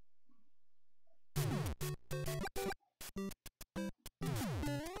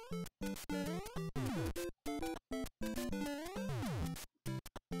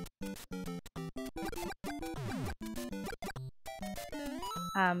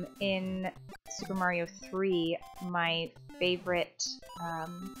 In Super Mario 3, my favorite,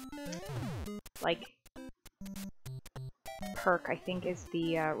 like, perk, I think, is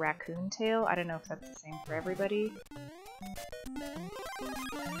the raccoon tail. I don't know if that's the same for everybody.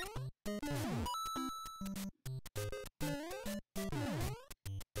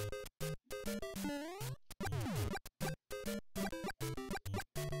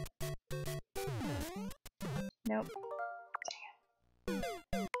 Nope.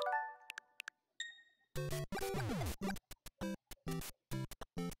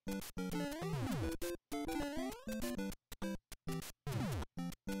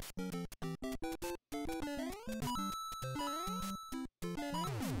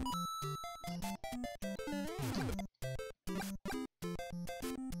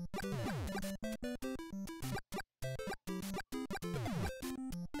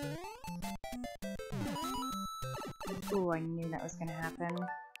 Ooh, I knew that was gonna happen.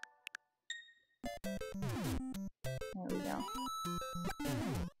 There we go.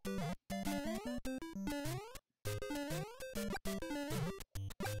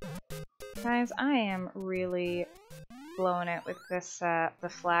 Guys, I am really blowing it with this, the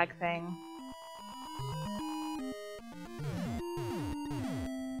flag thing.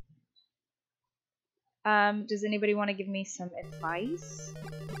 Does anybody want to give me some advice?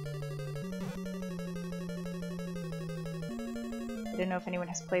 I don't know if anyone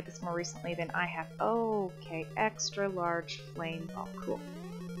has played this more recently than I have. Oh, okay, extra large flame ball. Cool.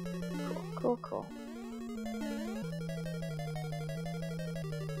 Cool, cool, cool.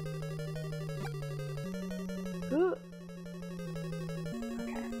 Ooh.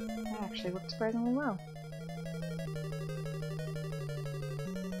 Okay, that actually worked surprisingly well.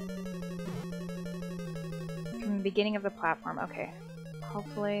 From the beginning of the platform, okay.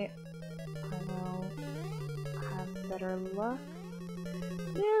 Hopefully I will have better luck.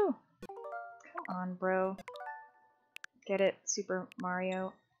 Ew! Come on, bro. Get it, Super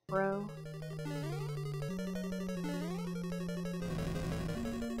Mario, bro.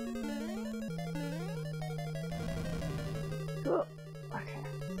 Cool. Okay.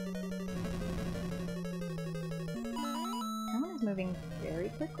 That one is moving very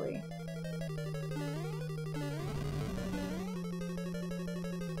quickly.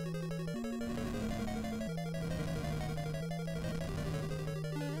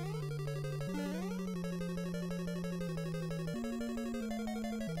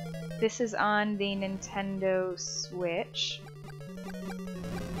 This is on the Nintendo Switch.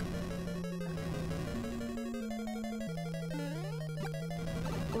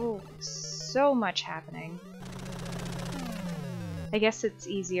 Oh, so much happening. I guess it's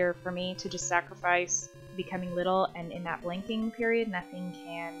easier for me to just sacrifice becoming little, and in that blinking period, nothing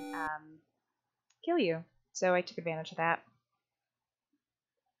can kill you. So I took advantage of that.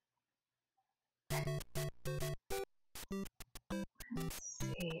 Let's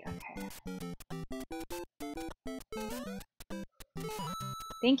see, okay.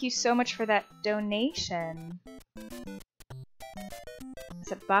 Thank you so much for that donation.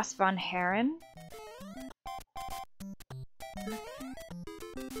 Is it Bas von Herren?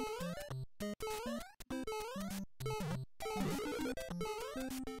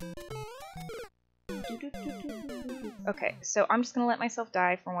 Okay, so I'm just gonna let myself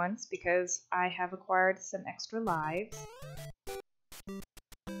die for once because I have acquired some extra lives.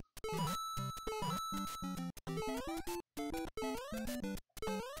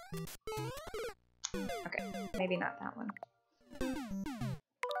 Okay, maybe not that one.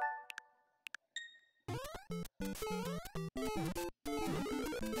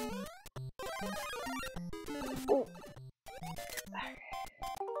 Oh.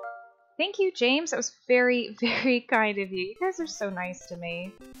 Thank you, James. That was very, very kind of you. You guys are so nice to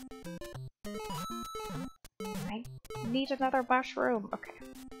me. I need another mushroom. Okay,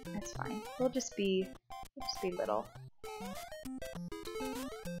 that's fine. We'll just be little.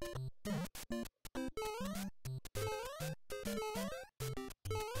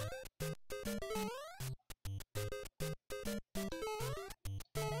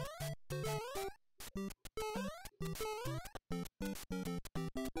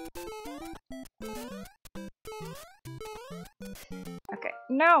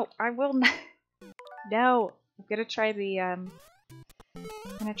 no! I will not. No! I'm gonna try the, I'm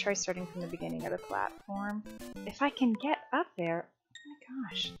gonna try starting from the beginning of the platform. If I can get up there. Oh my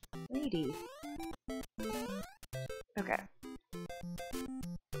gosh. Lady. Okay.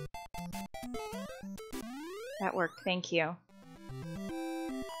 That worked. Thank you.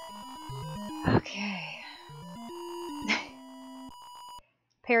 Okay.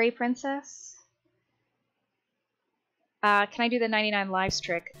 Perry Princess? Can I do the 99 lives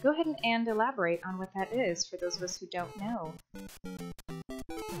trick? Go ahead and elaborate on what that is for those of us who don't know.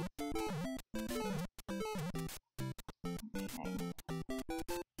 Okay.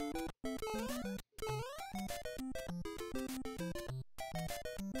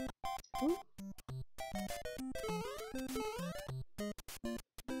 Ooh.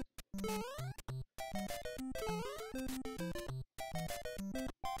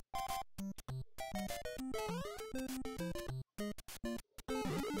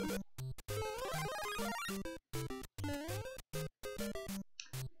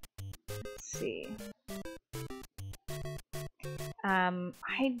 See.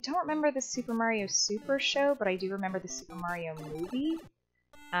 I don't remember the Super Mario Super Show, but I do remember the Super Mario movie.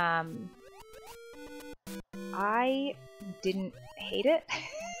 I didn't hate it.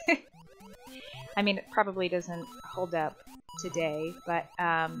 I mean, it probably doesn't hold up today, but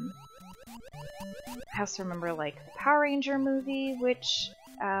I also remember, like, the Power Ranger movie, which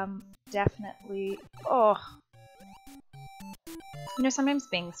definitely... Oh! You know, sometimes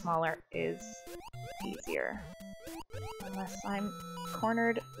being smaller is easier. Unless I'm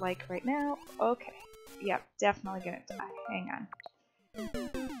cornered, like right now. Okay. Yep, definitely gonna die. Hang on.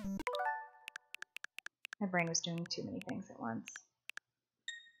 My brain was doing too many things at once.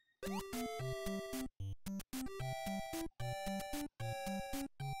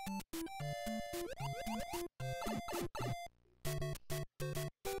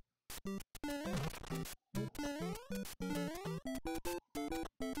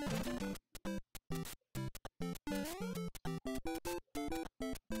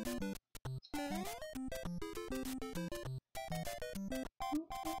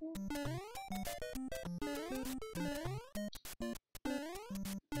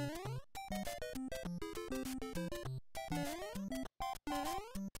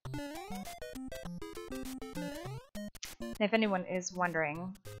 If anyone is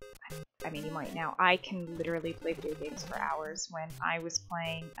wondering, I mean, you might now, I can literally play video games for hours. When I was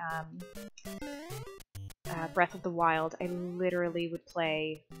playing Breath of the Wild, I literally would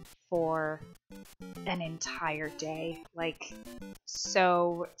play for an entire day. Like,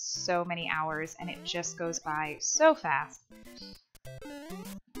 so many hours, and it just goes by so fast.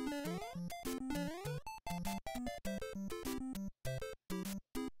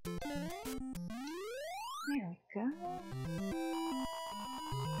 There we go.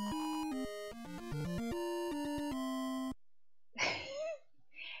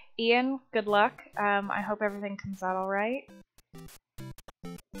 Ian, good luck. I hope everything comes out alright.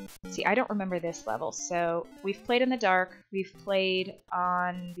 See, I don't remember this level, so we've played in the dark, we've played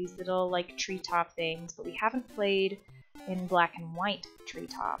on these little, like, treetop things, but we haven't played in black and white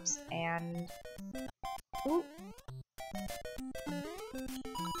treetops, and... Ooh.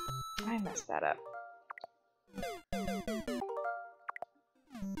 I messed that up.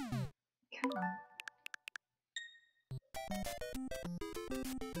 Come on.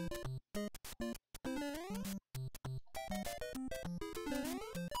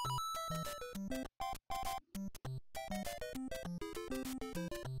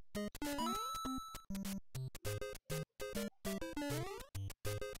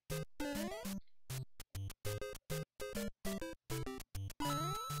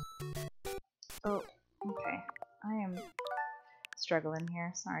 Oh, okay. I am struggling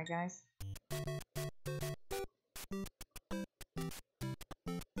here. Sorry, guys.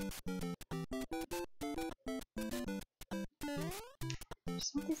 I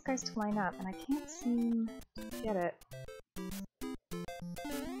just want these guys to line up, and I can't seem to get it.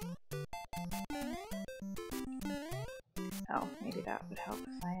 Oh, maybe that would help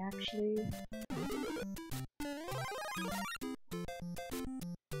if I actually...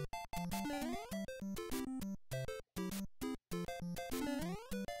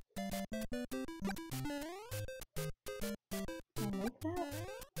 Can I make that?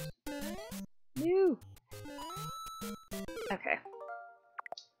 No! Okay.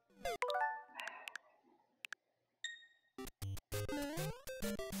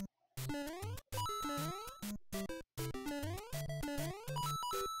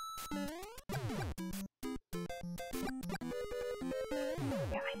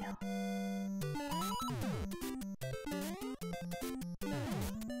 Yeah, I know.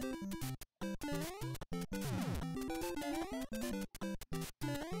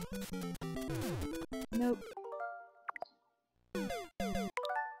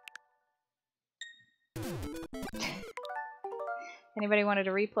 Anybody wanted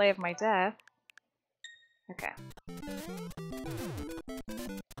a replay of my death? Okay.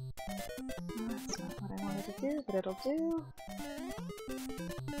 That's not what I wanted to do, but it'll do.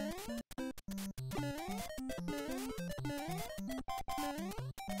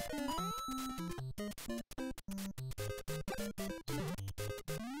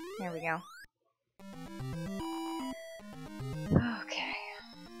 There we go. Okay.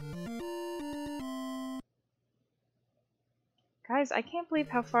 Guys, I can't believe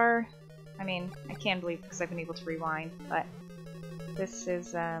how far... I mean, I can believe because I've been able to rewind, but this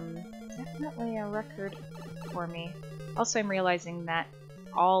is definitely a record for me. Also, I'm realizing that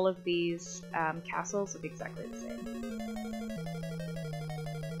all of these castles look exactly the same.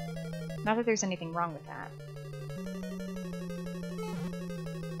 Not that there's anything wrong with that.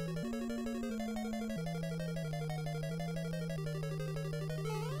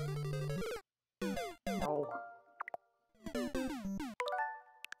 No.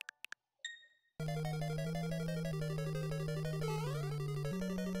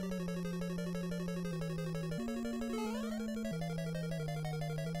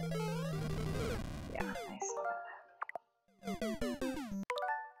 Yeah, I saw that.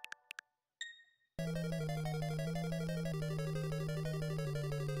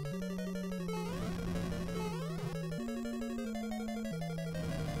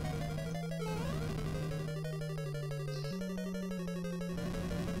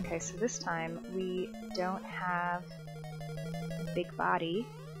 Okay, so this time we don't have a big body.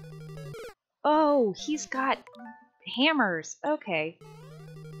 Oh, he's got hammers. Okay.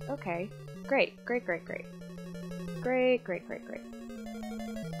 Okay. Great, great, great, great. Great, great, great, great.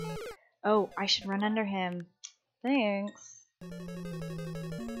 Oh, I should run under him. Thanks.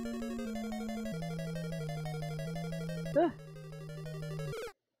 Ugh.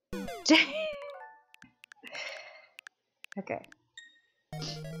 Okay.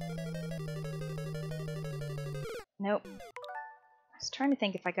 Nope. I was trying to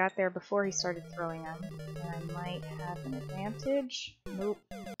think if I got there before he started throwing them, then I might have an advantage. Nope.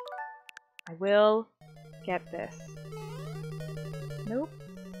 I will get this. Nope.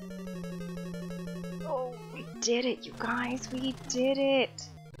 Oh, we did it, you guys! We did it!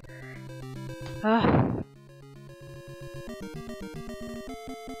 Ugh.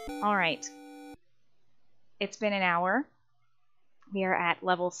 Alright. It's been an hour. We are at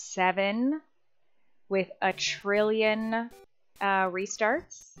level 7 with a trillion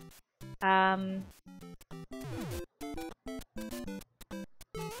restarts. I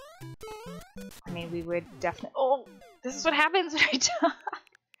mean, we would definitely... Oh! This is what happens when I die!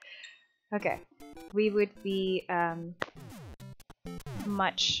 Okay. We would be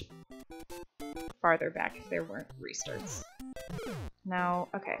much farther back if there weren't restarts. No,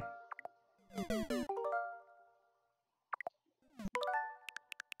 okay.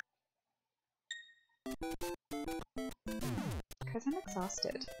 Because I'm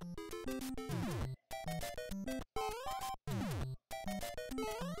exhausted.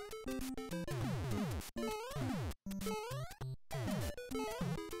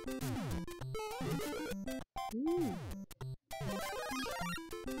 Ooh.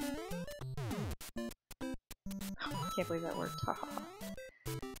 I can't believe that worked. Okay.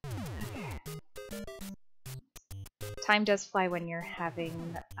 Time does fly when you're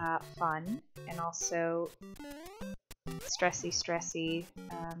having fun, and also stressy,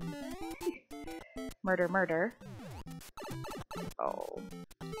 murder. Oh,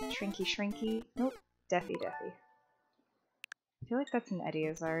 shrinky. Nope, deathy. I feel like that's an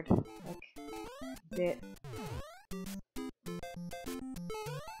Eddie-Izzard, like a bit.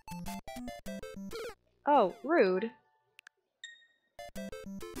 Oh, rude.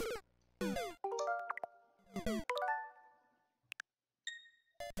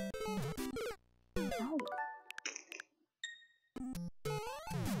 Oh.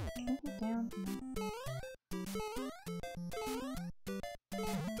 Can I go down?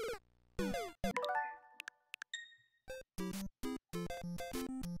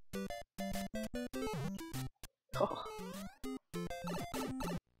 Oh.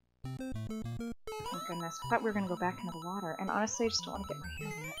 Oh goodness, I thought we were gonna go back into the water, and honestly I just don't want to get my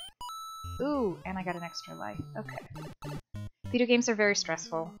hair wet. Ooh, and I got an extra life. Okay. Video games are very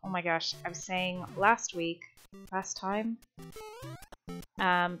stressful. Oh my gosh, I was saying last time,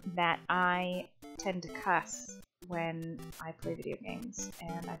 that I tend to cuss when I play video games,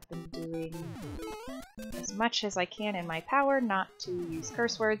 and I've been doing as much as I can in my power not to use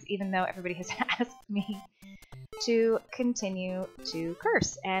curse words, even though everybody has asked me to continue to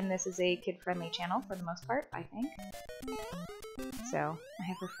curse, and this is a kid-friendly channel for the most part, I think. So, I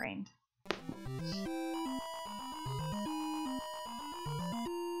have refrained.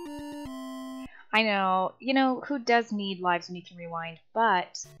 I know. You know, who does need lives when you can rewind?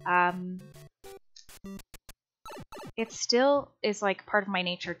 But, it still is, like, part of my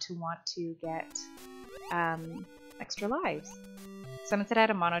nature to want to get, extra lives. Someone said I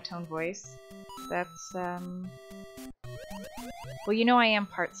had a monotone voice. That's, well, you know I am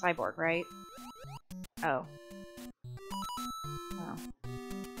part cyborg, right? Oh. Oh.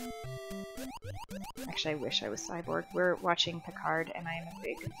 Actually, I wish I was cyborg. We're watching Picard, and I am a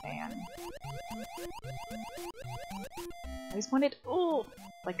big fan. I always wanted, oh,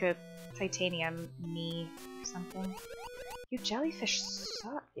 like a titanium knee or something. You jellyfish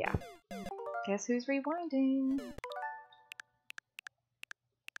suck. Yeah. Guess who's rewinding?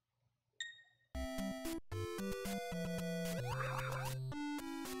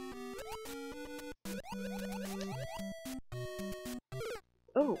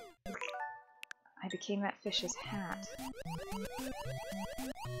 Oh, I became that fish's hat.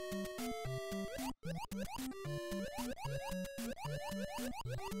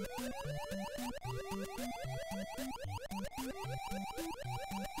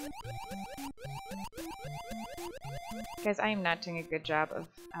 Guys, I am not doing a good job of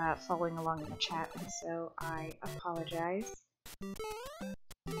following along in the chat, and so I apologize.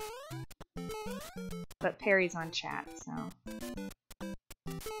 But Perry's on chat, so...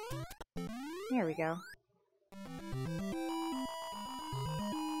 There we go.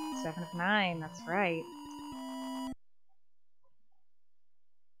 7 of 9, that's right.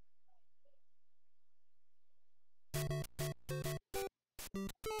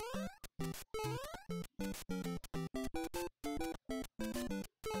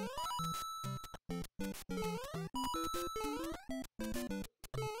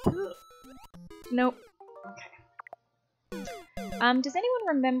 Nope. Okay. Does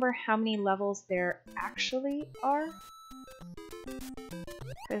anyone remember how many levels there actually are?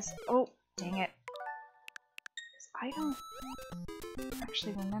 Because, oh, dang it. Because I don't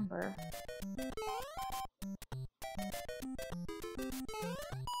actually remember.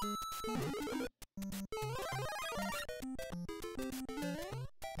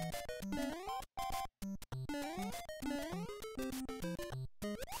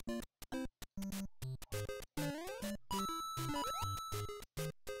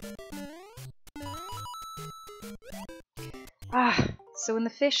 Ah, so when the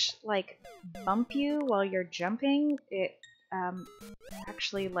fish, like, bump you while you're jumping, it,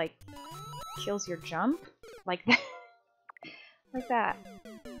 actually, like, kills your jump? Like that? Like that.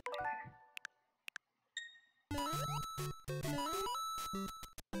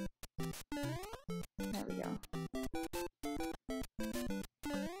 There we go.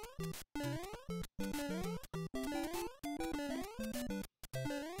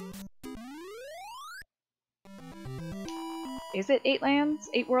 Is it 8 lands?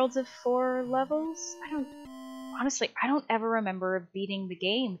 8 worlds of 4 levels? Honestly, I don't ever remember beating the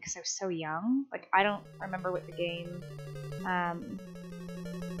game because I was so young. Like, I don't remember what the game,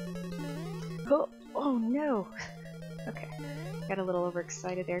 oh no! Okay, got a little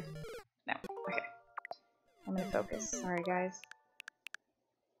overexcited there. No, okay. I'm gonna focus. Sorry, guys.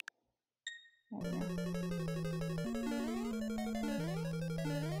 There we go.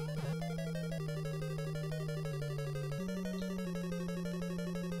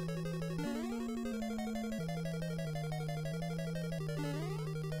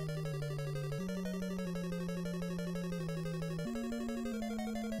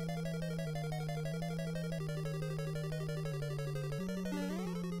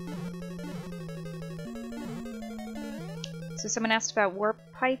 So someone asked about warp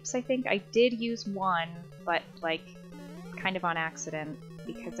pipes, I think. I did use one, but, like, kind of on accident,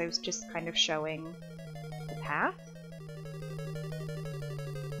 because I was just kind of showing the path.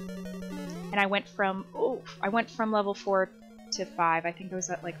 And I went from, level 4 to 5. I think I was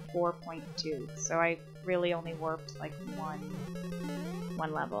at, like, 4.2, so I really only warped, like, one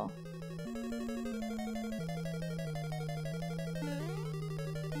level.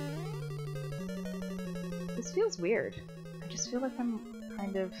 This feels weird. I just feel like I'm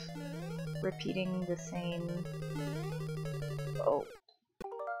kind of repeating the same... Oh.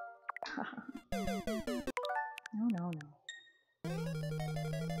 No.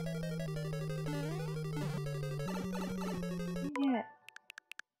 Dang it.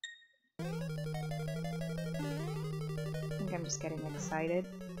 I think I'm just getting excited.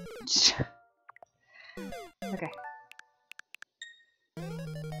 Okay.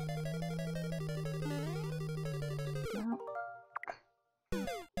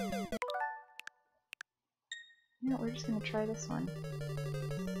 No, we're just gonna try this one.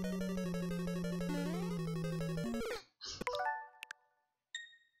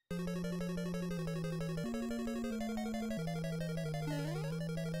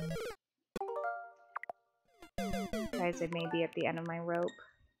 realize I may be at the end of my rope.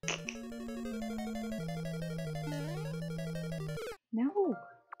 No!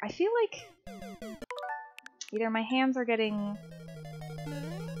 I feel like either my hands are getting...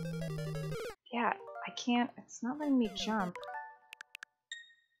 Yeah, I can't... It's not letting me jump.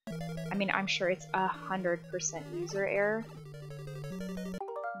 I mean, I'm sure it's 100% user error.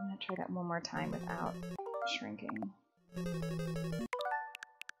 I'm gonna try that one more time without shrinking.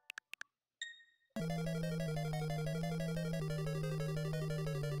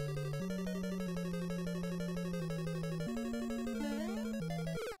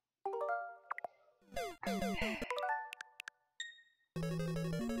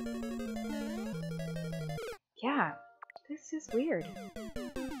 Yeah, this is weird.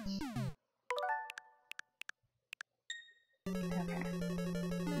 Okay,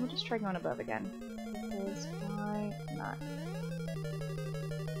 we'll just try going above again. Because why not?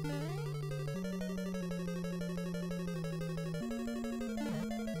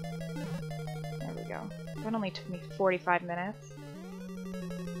 There we go. That only took me 45 minutes.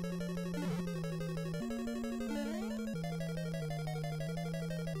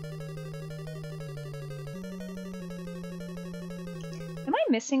 Am I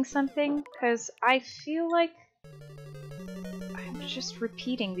missing something? Because I feel like I'm just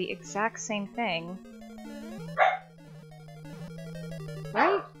repeating the exact same thing.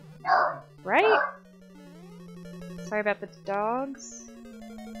 Right? Right? Sorry about the dogs.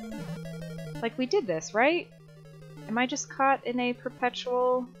 Like, we did this, right? Am I just caught in a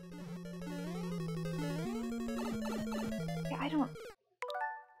perpetual... Yeah, I don't...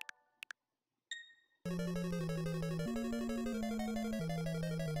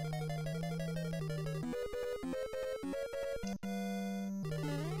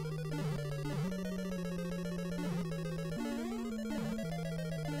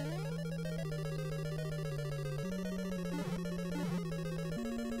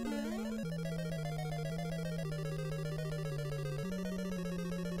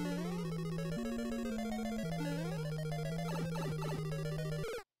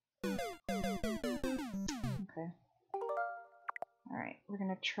 Alright, we're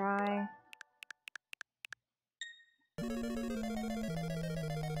gonna try...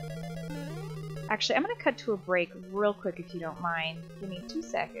 Actually, I'm gonna cut to a break real quick if you don't mind. Give me 2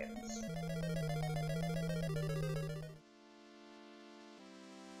 seconds.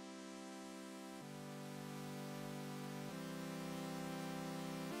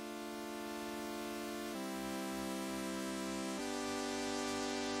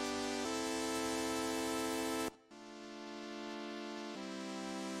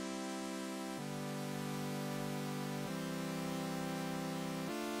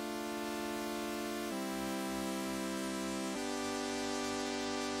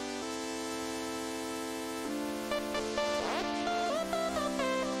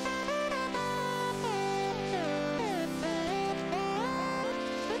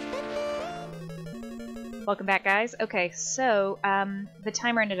 Welcome back, guys. Okay, so the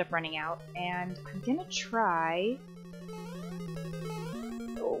timer ended up running out, and I'm gonna try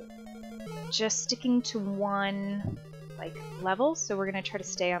just sticking to one level. So we're gonna try to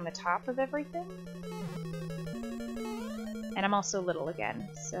stay on the top of everything. And I'm also little again,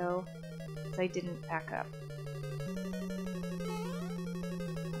 so I didn't back up.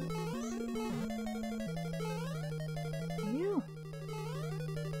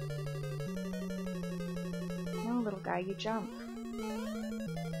 Little guy, you jump.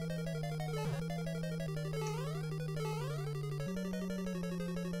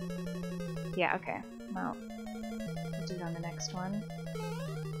 Yeah, okay. Well, we'll do it on the next one.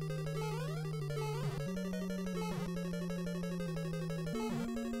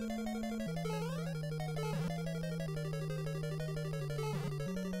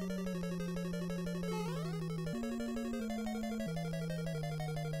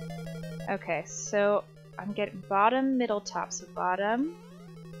 Okay, so I'm getting bottom, middle, top. So bottom.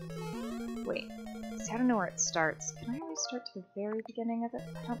 Wait. See, I don't know where it starts. Can I always start to the very beginning of it?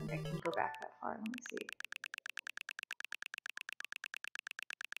 I don't think I can go back that far. Let me see.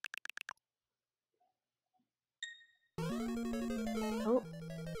 Oh.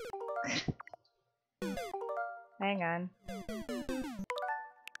 Hang on.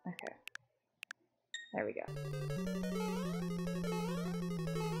 Okay. There we go.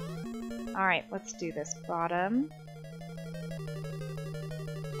 Alright, let's do this. Bottom,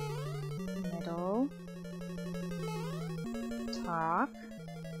 middle, top,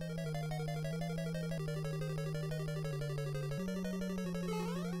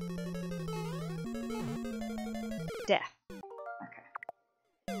 death. Okay.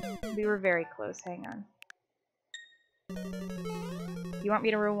 We were very close. Hang on. You want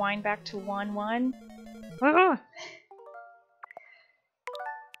me to rewind back to 1-1? Ah!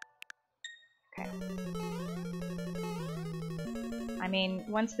 Okay. I mean,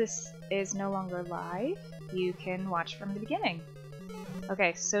 once this is no longer live, you can watch from the beginning.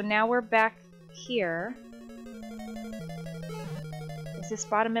 Okay, so now we're back here. Is this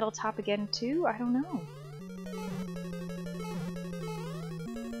bottom, middle, top again too? I don't know.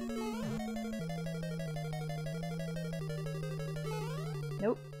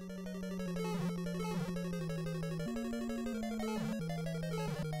 Nope.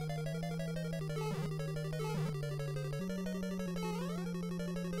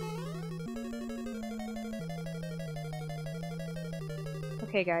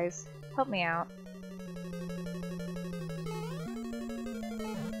 Okay guys, help me out.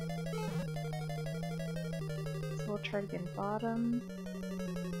 So we'll try to get bottom.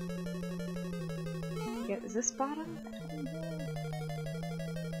 Yeah, is this bottom? I don't know.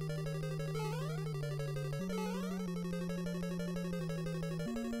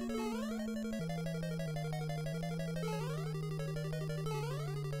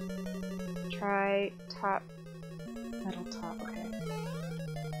 Try top, middle, top, okay.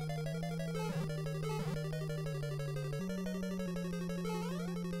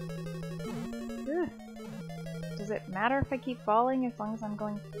 Ugh. Does it matter if I keep falling as long as I'm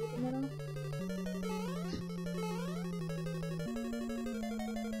going through the middle?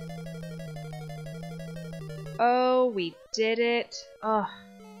 Oh, we did it. Ugh.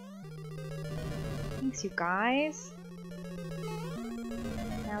 Thanks, you guys.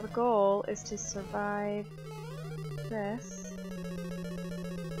 Now the goal is to survive this.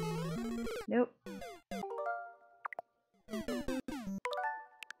 Nope.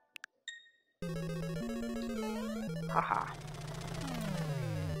 Haha.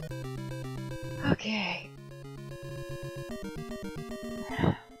 Okay.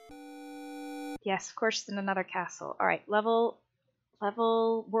 Yes, of course, in another castle. Alright, level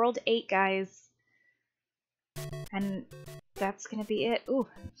world 8, guys. And that's gonna be it. Ooh.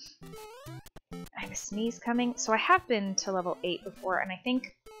 I have a sneeze coming. So I have been to level 8 before, and I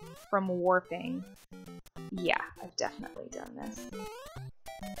think from warping, yeah, I've definitely done this.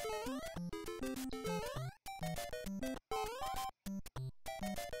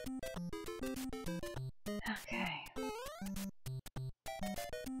 Okay.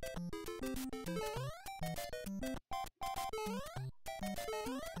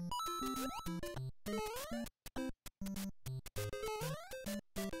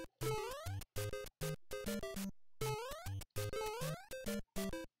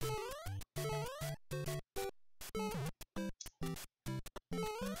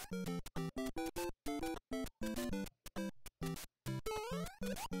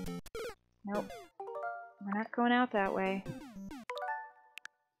 Nope. We're not going out that way.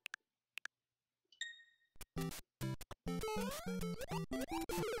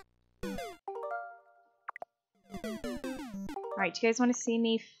 Alright, do you guys want to see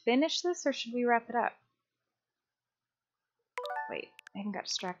me finish this, or should we wrap it up? Wait, I even got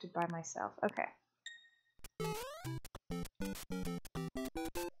distracted by myself. Okay.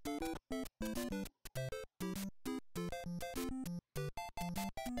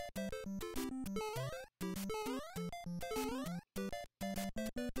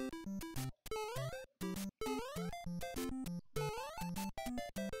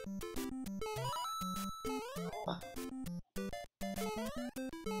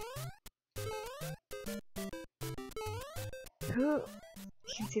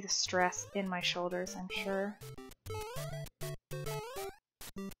 You can see the stress in my shoulders, I'm sure.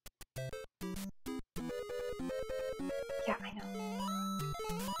 Yeah, I know.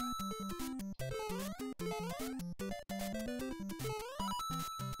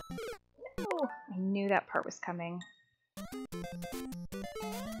 No! I knew that part was coming.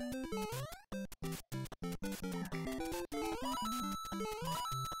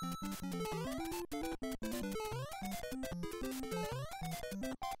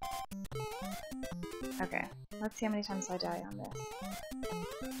 Okay, let's see how many times I die on this.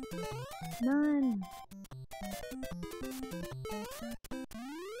 None!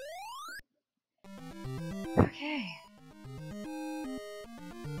 Okay.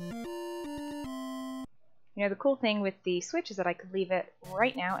 You know, the cool thing with the Switch is that I could leave it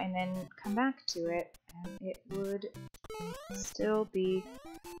right now and then come back to it, and it would still be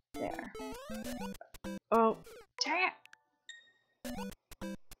there. Oh, dang it!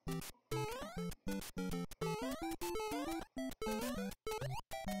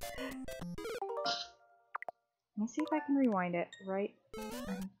 Let me see if I can rewind it, right?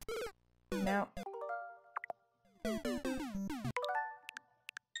 No.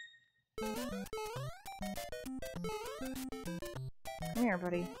 Come here,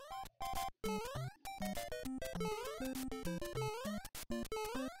 buddy.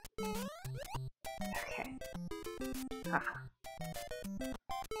 Okay. Haha.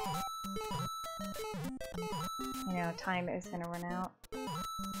 You know, time is gonna run out.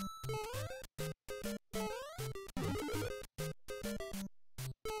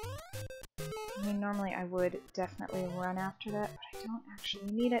 I mean, normally I would definitely run after that, but I don't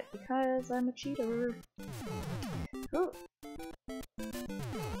actually need it because I'm a cheater. Ooh.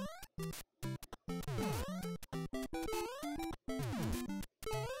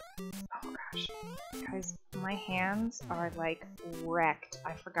 Oh gosh. Guys, my hands are like wrecked.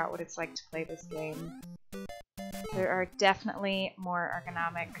 I forgot what it's like to play this game. There are definitely more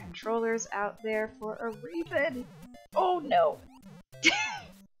ergonomic controllers out there for a reason. Oh no!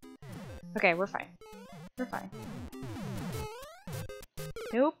 Okay, we're fine. We're fine.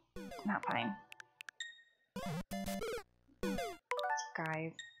 Nope, not fine.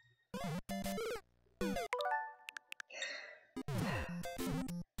 Guys.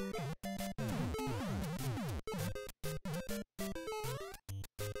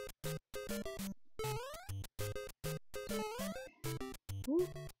 Ooh.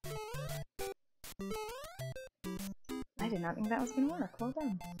 I did not think that was gonna work. Well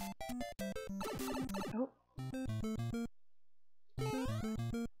done. Oh.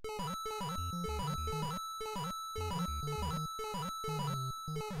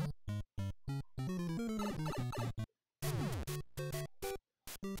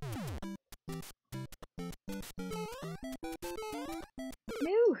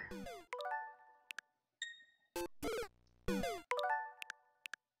 No.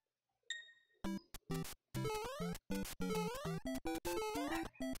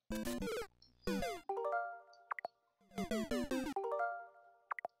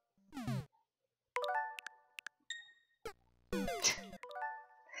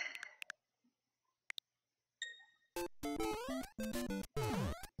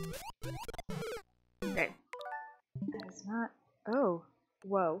 Okay. That is not... Oh.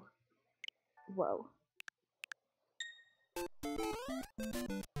 Whoa. Whoa.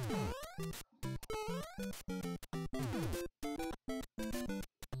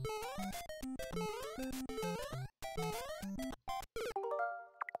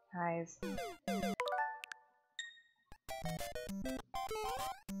 Guys.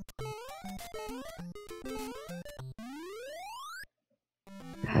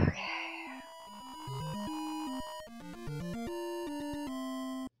 Okay.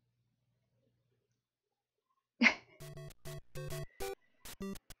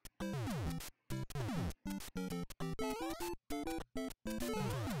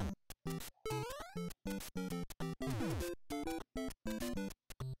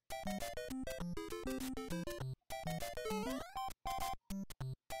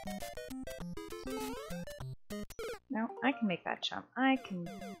 No, I can make that jump. I can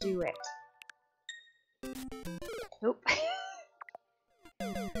do it. Nope.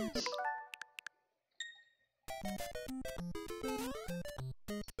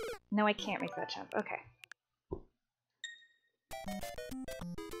 No, I can't make that jump. Okay.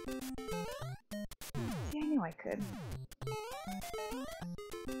 See, I knew I could.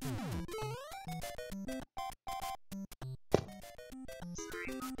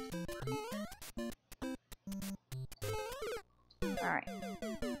 Alright.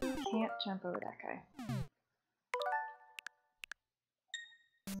 Can't jump over that guy.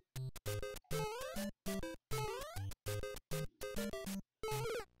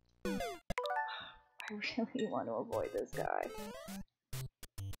 I really want to avoid this guy.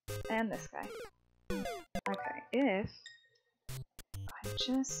 And this guy. Okay, if I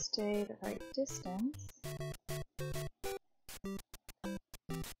just stay the right distance...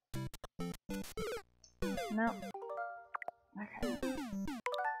 No. Okay.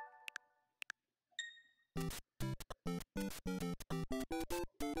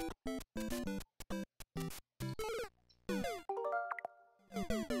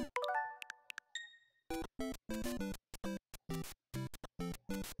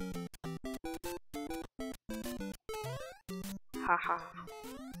 Haha.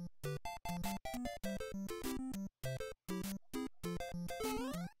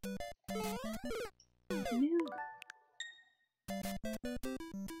 No.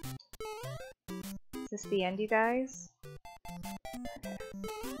 Is this the end, you guys? Okay.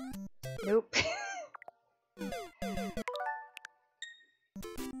 Nope.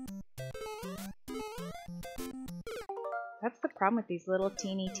 That's the problem with these little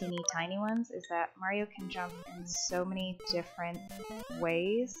teeny tiny ones is that Mario can jump in so many different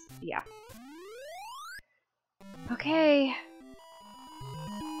ways. Yeah. Okay.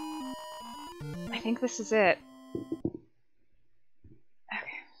 I think this is it.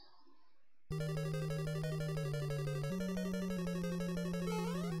 Okay.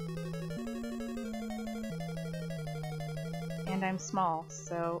 And I'm small,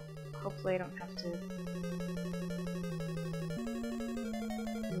 so hopefully I don't have to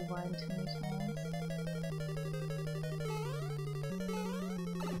rewind too many times.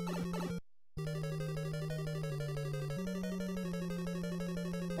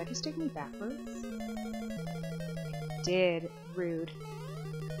 Did that just take me backwards? It did. Rude.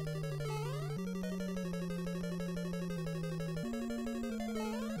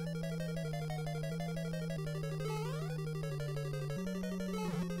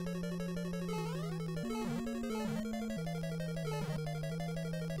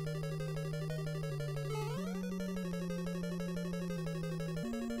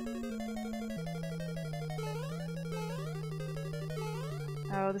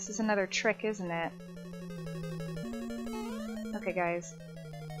 Oh, this is another trick, isn't it? Okay, guys.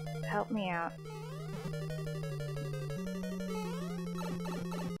 Help me out.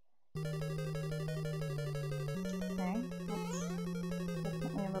 Okay, that's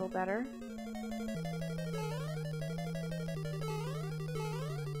definitely a little better.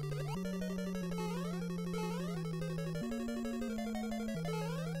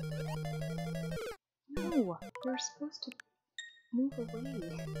 No! You're supposed to move away.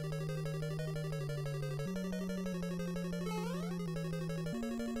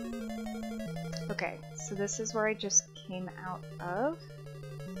 Okay, so this is where I just came out of.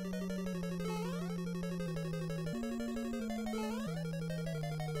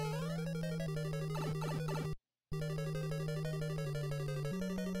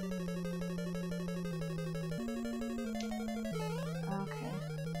 Okay.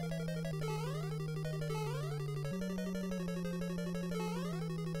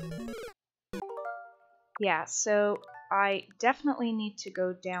 Yeah, so I definitely need to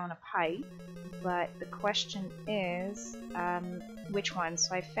go down a pipe, but the question is, which one?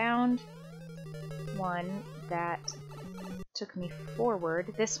 So I found one that took me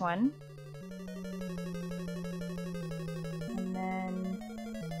forward, this one, and then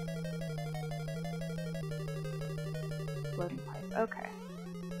floating pipe. Okay,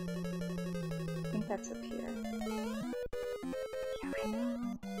 I think that's up here. Yeah, I know.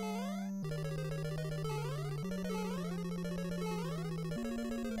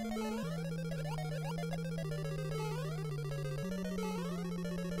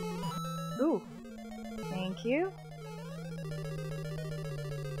 Ooh, thank you.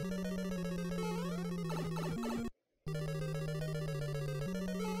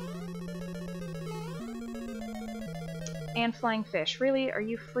 And flying fish. Really? Are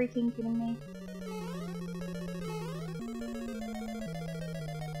you freaking kidding me?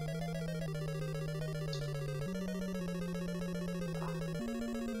 Okay.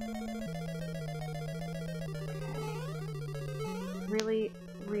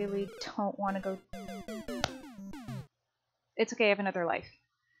 Really don't want to go. It's okay, I have another life.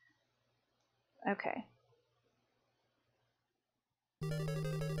 Okay.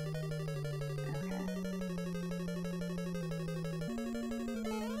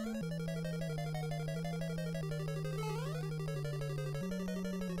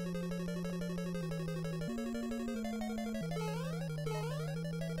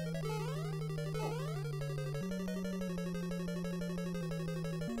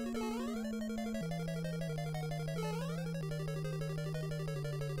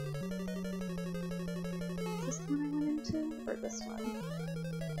 Is this the one I went into? Or this one?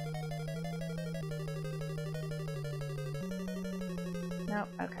 Nope,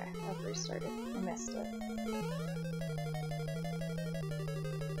 okay. I've restarted. I missed it.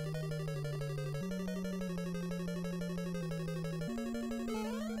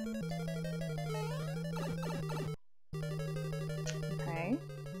 Okay.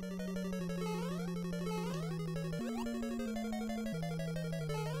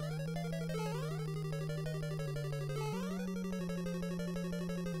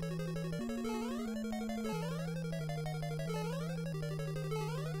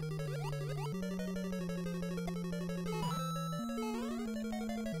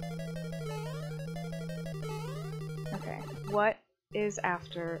 Okay, what is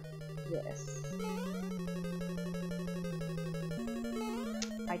after this?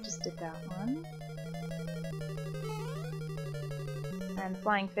 I just did that one. And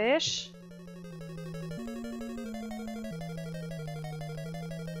flying fish.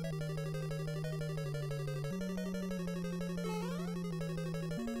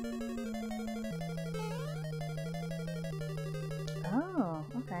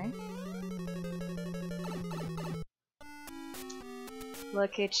 Okay.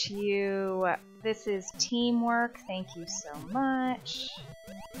 Look at you. This is teamwork. Thank you so much.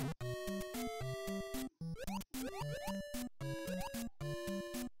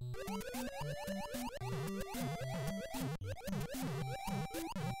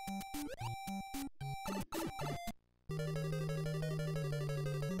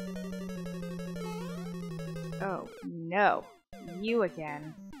 Oh, no. You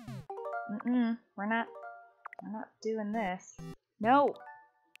again. We're not doing this. No!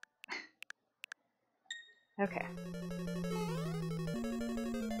 Okay.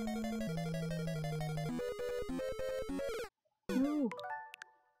 Ooh.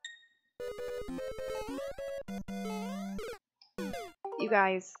 You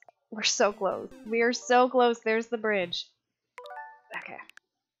guys, we're so close. We are so close. There's the bridge. Okay.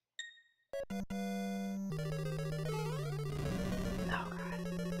 Oh god.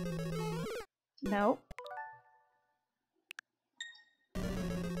 Nope.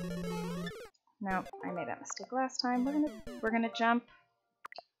 Nope, I made that mistake last time. We're gonna jump.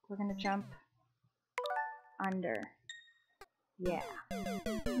 We're gonna jump under. Yeah.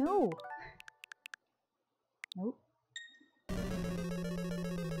 No. Nope.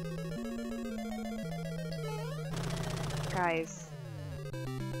 Guys.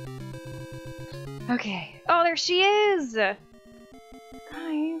 Okay. Oh, there she is!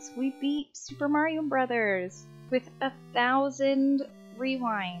 Guys, we beat Super Mario Brothers with 1,000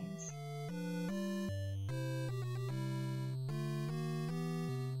 rewinds.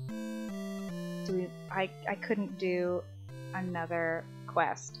 I couldn't do another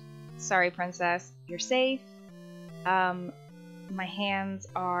quest. Sorry, princess. You're safe. My hands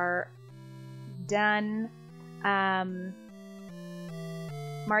are done.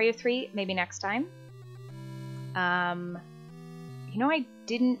 Mario 3, maybe next time. You know, I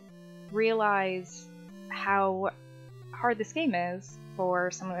didn't realize how hard this game is for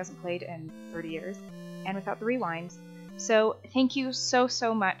someone who hasn't played in 30 years and without the rewinds. So thank you so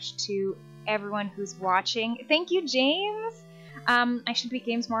much to everyone who's watching. Thank you, James! I should beat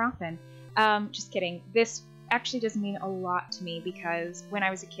games more often. Just kidding. This actually does mean a lot to me because when I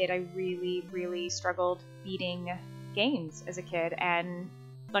was a kid, I really struggled beating games as a kid, and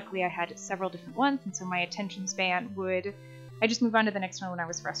luckily I had several different ones, and so my attention span would... I just move on to the next one when I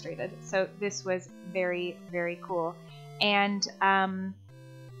was frustrated. So this was very cool. And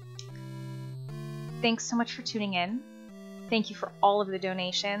thanks so much for tuning in. Thank you for all of the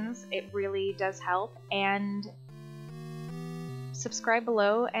donations. It really does help. And subscribe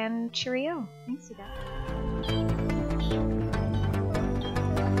below, and cheerio. Thanks, you guys.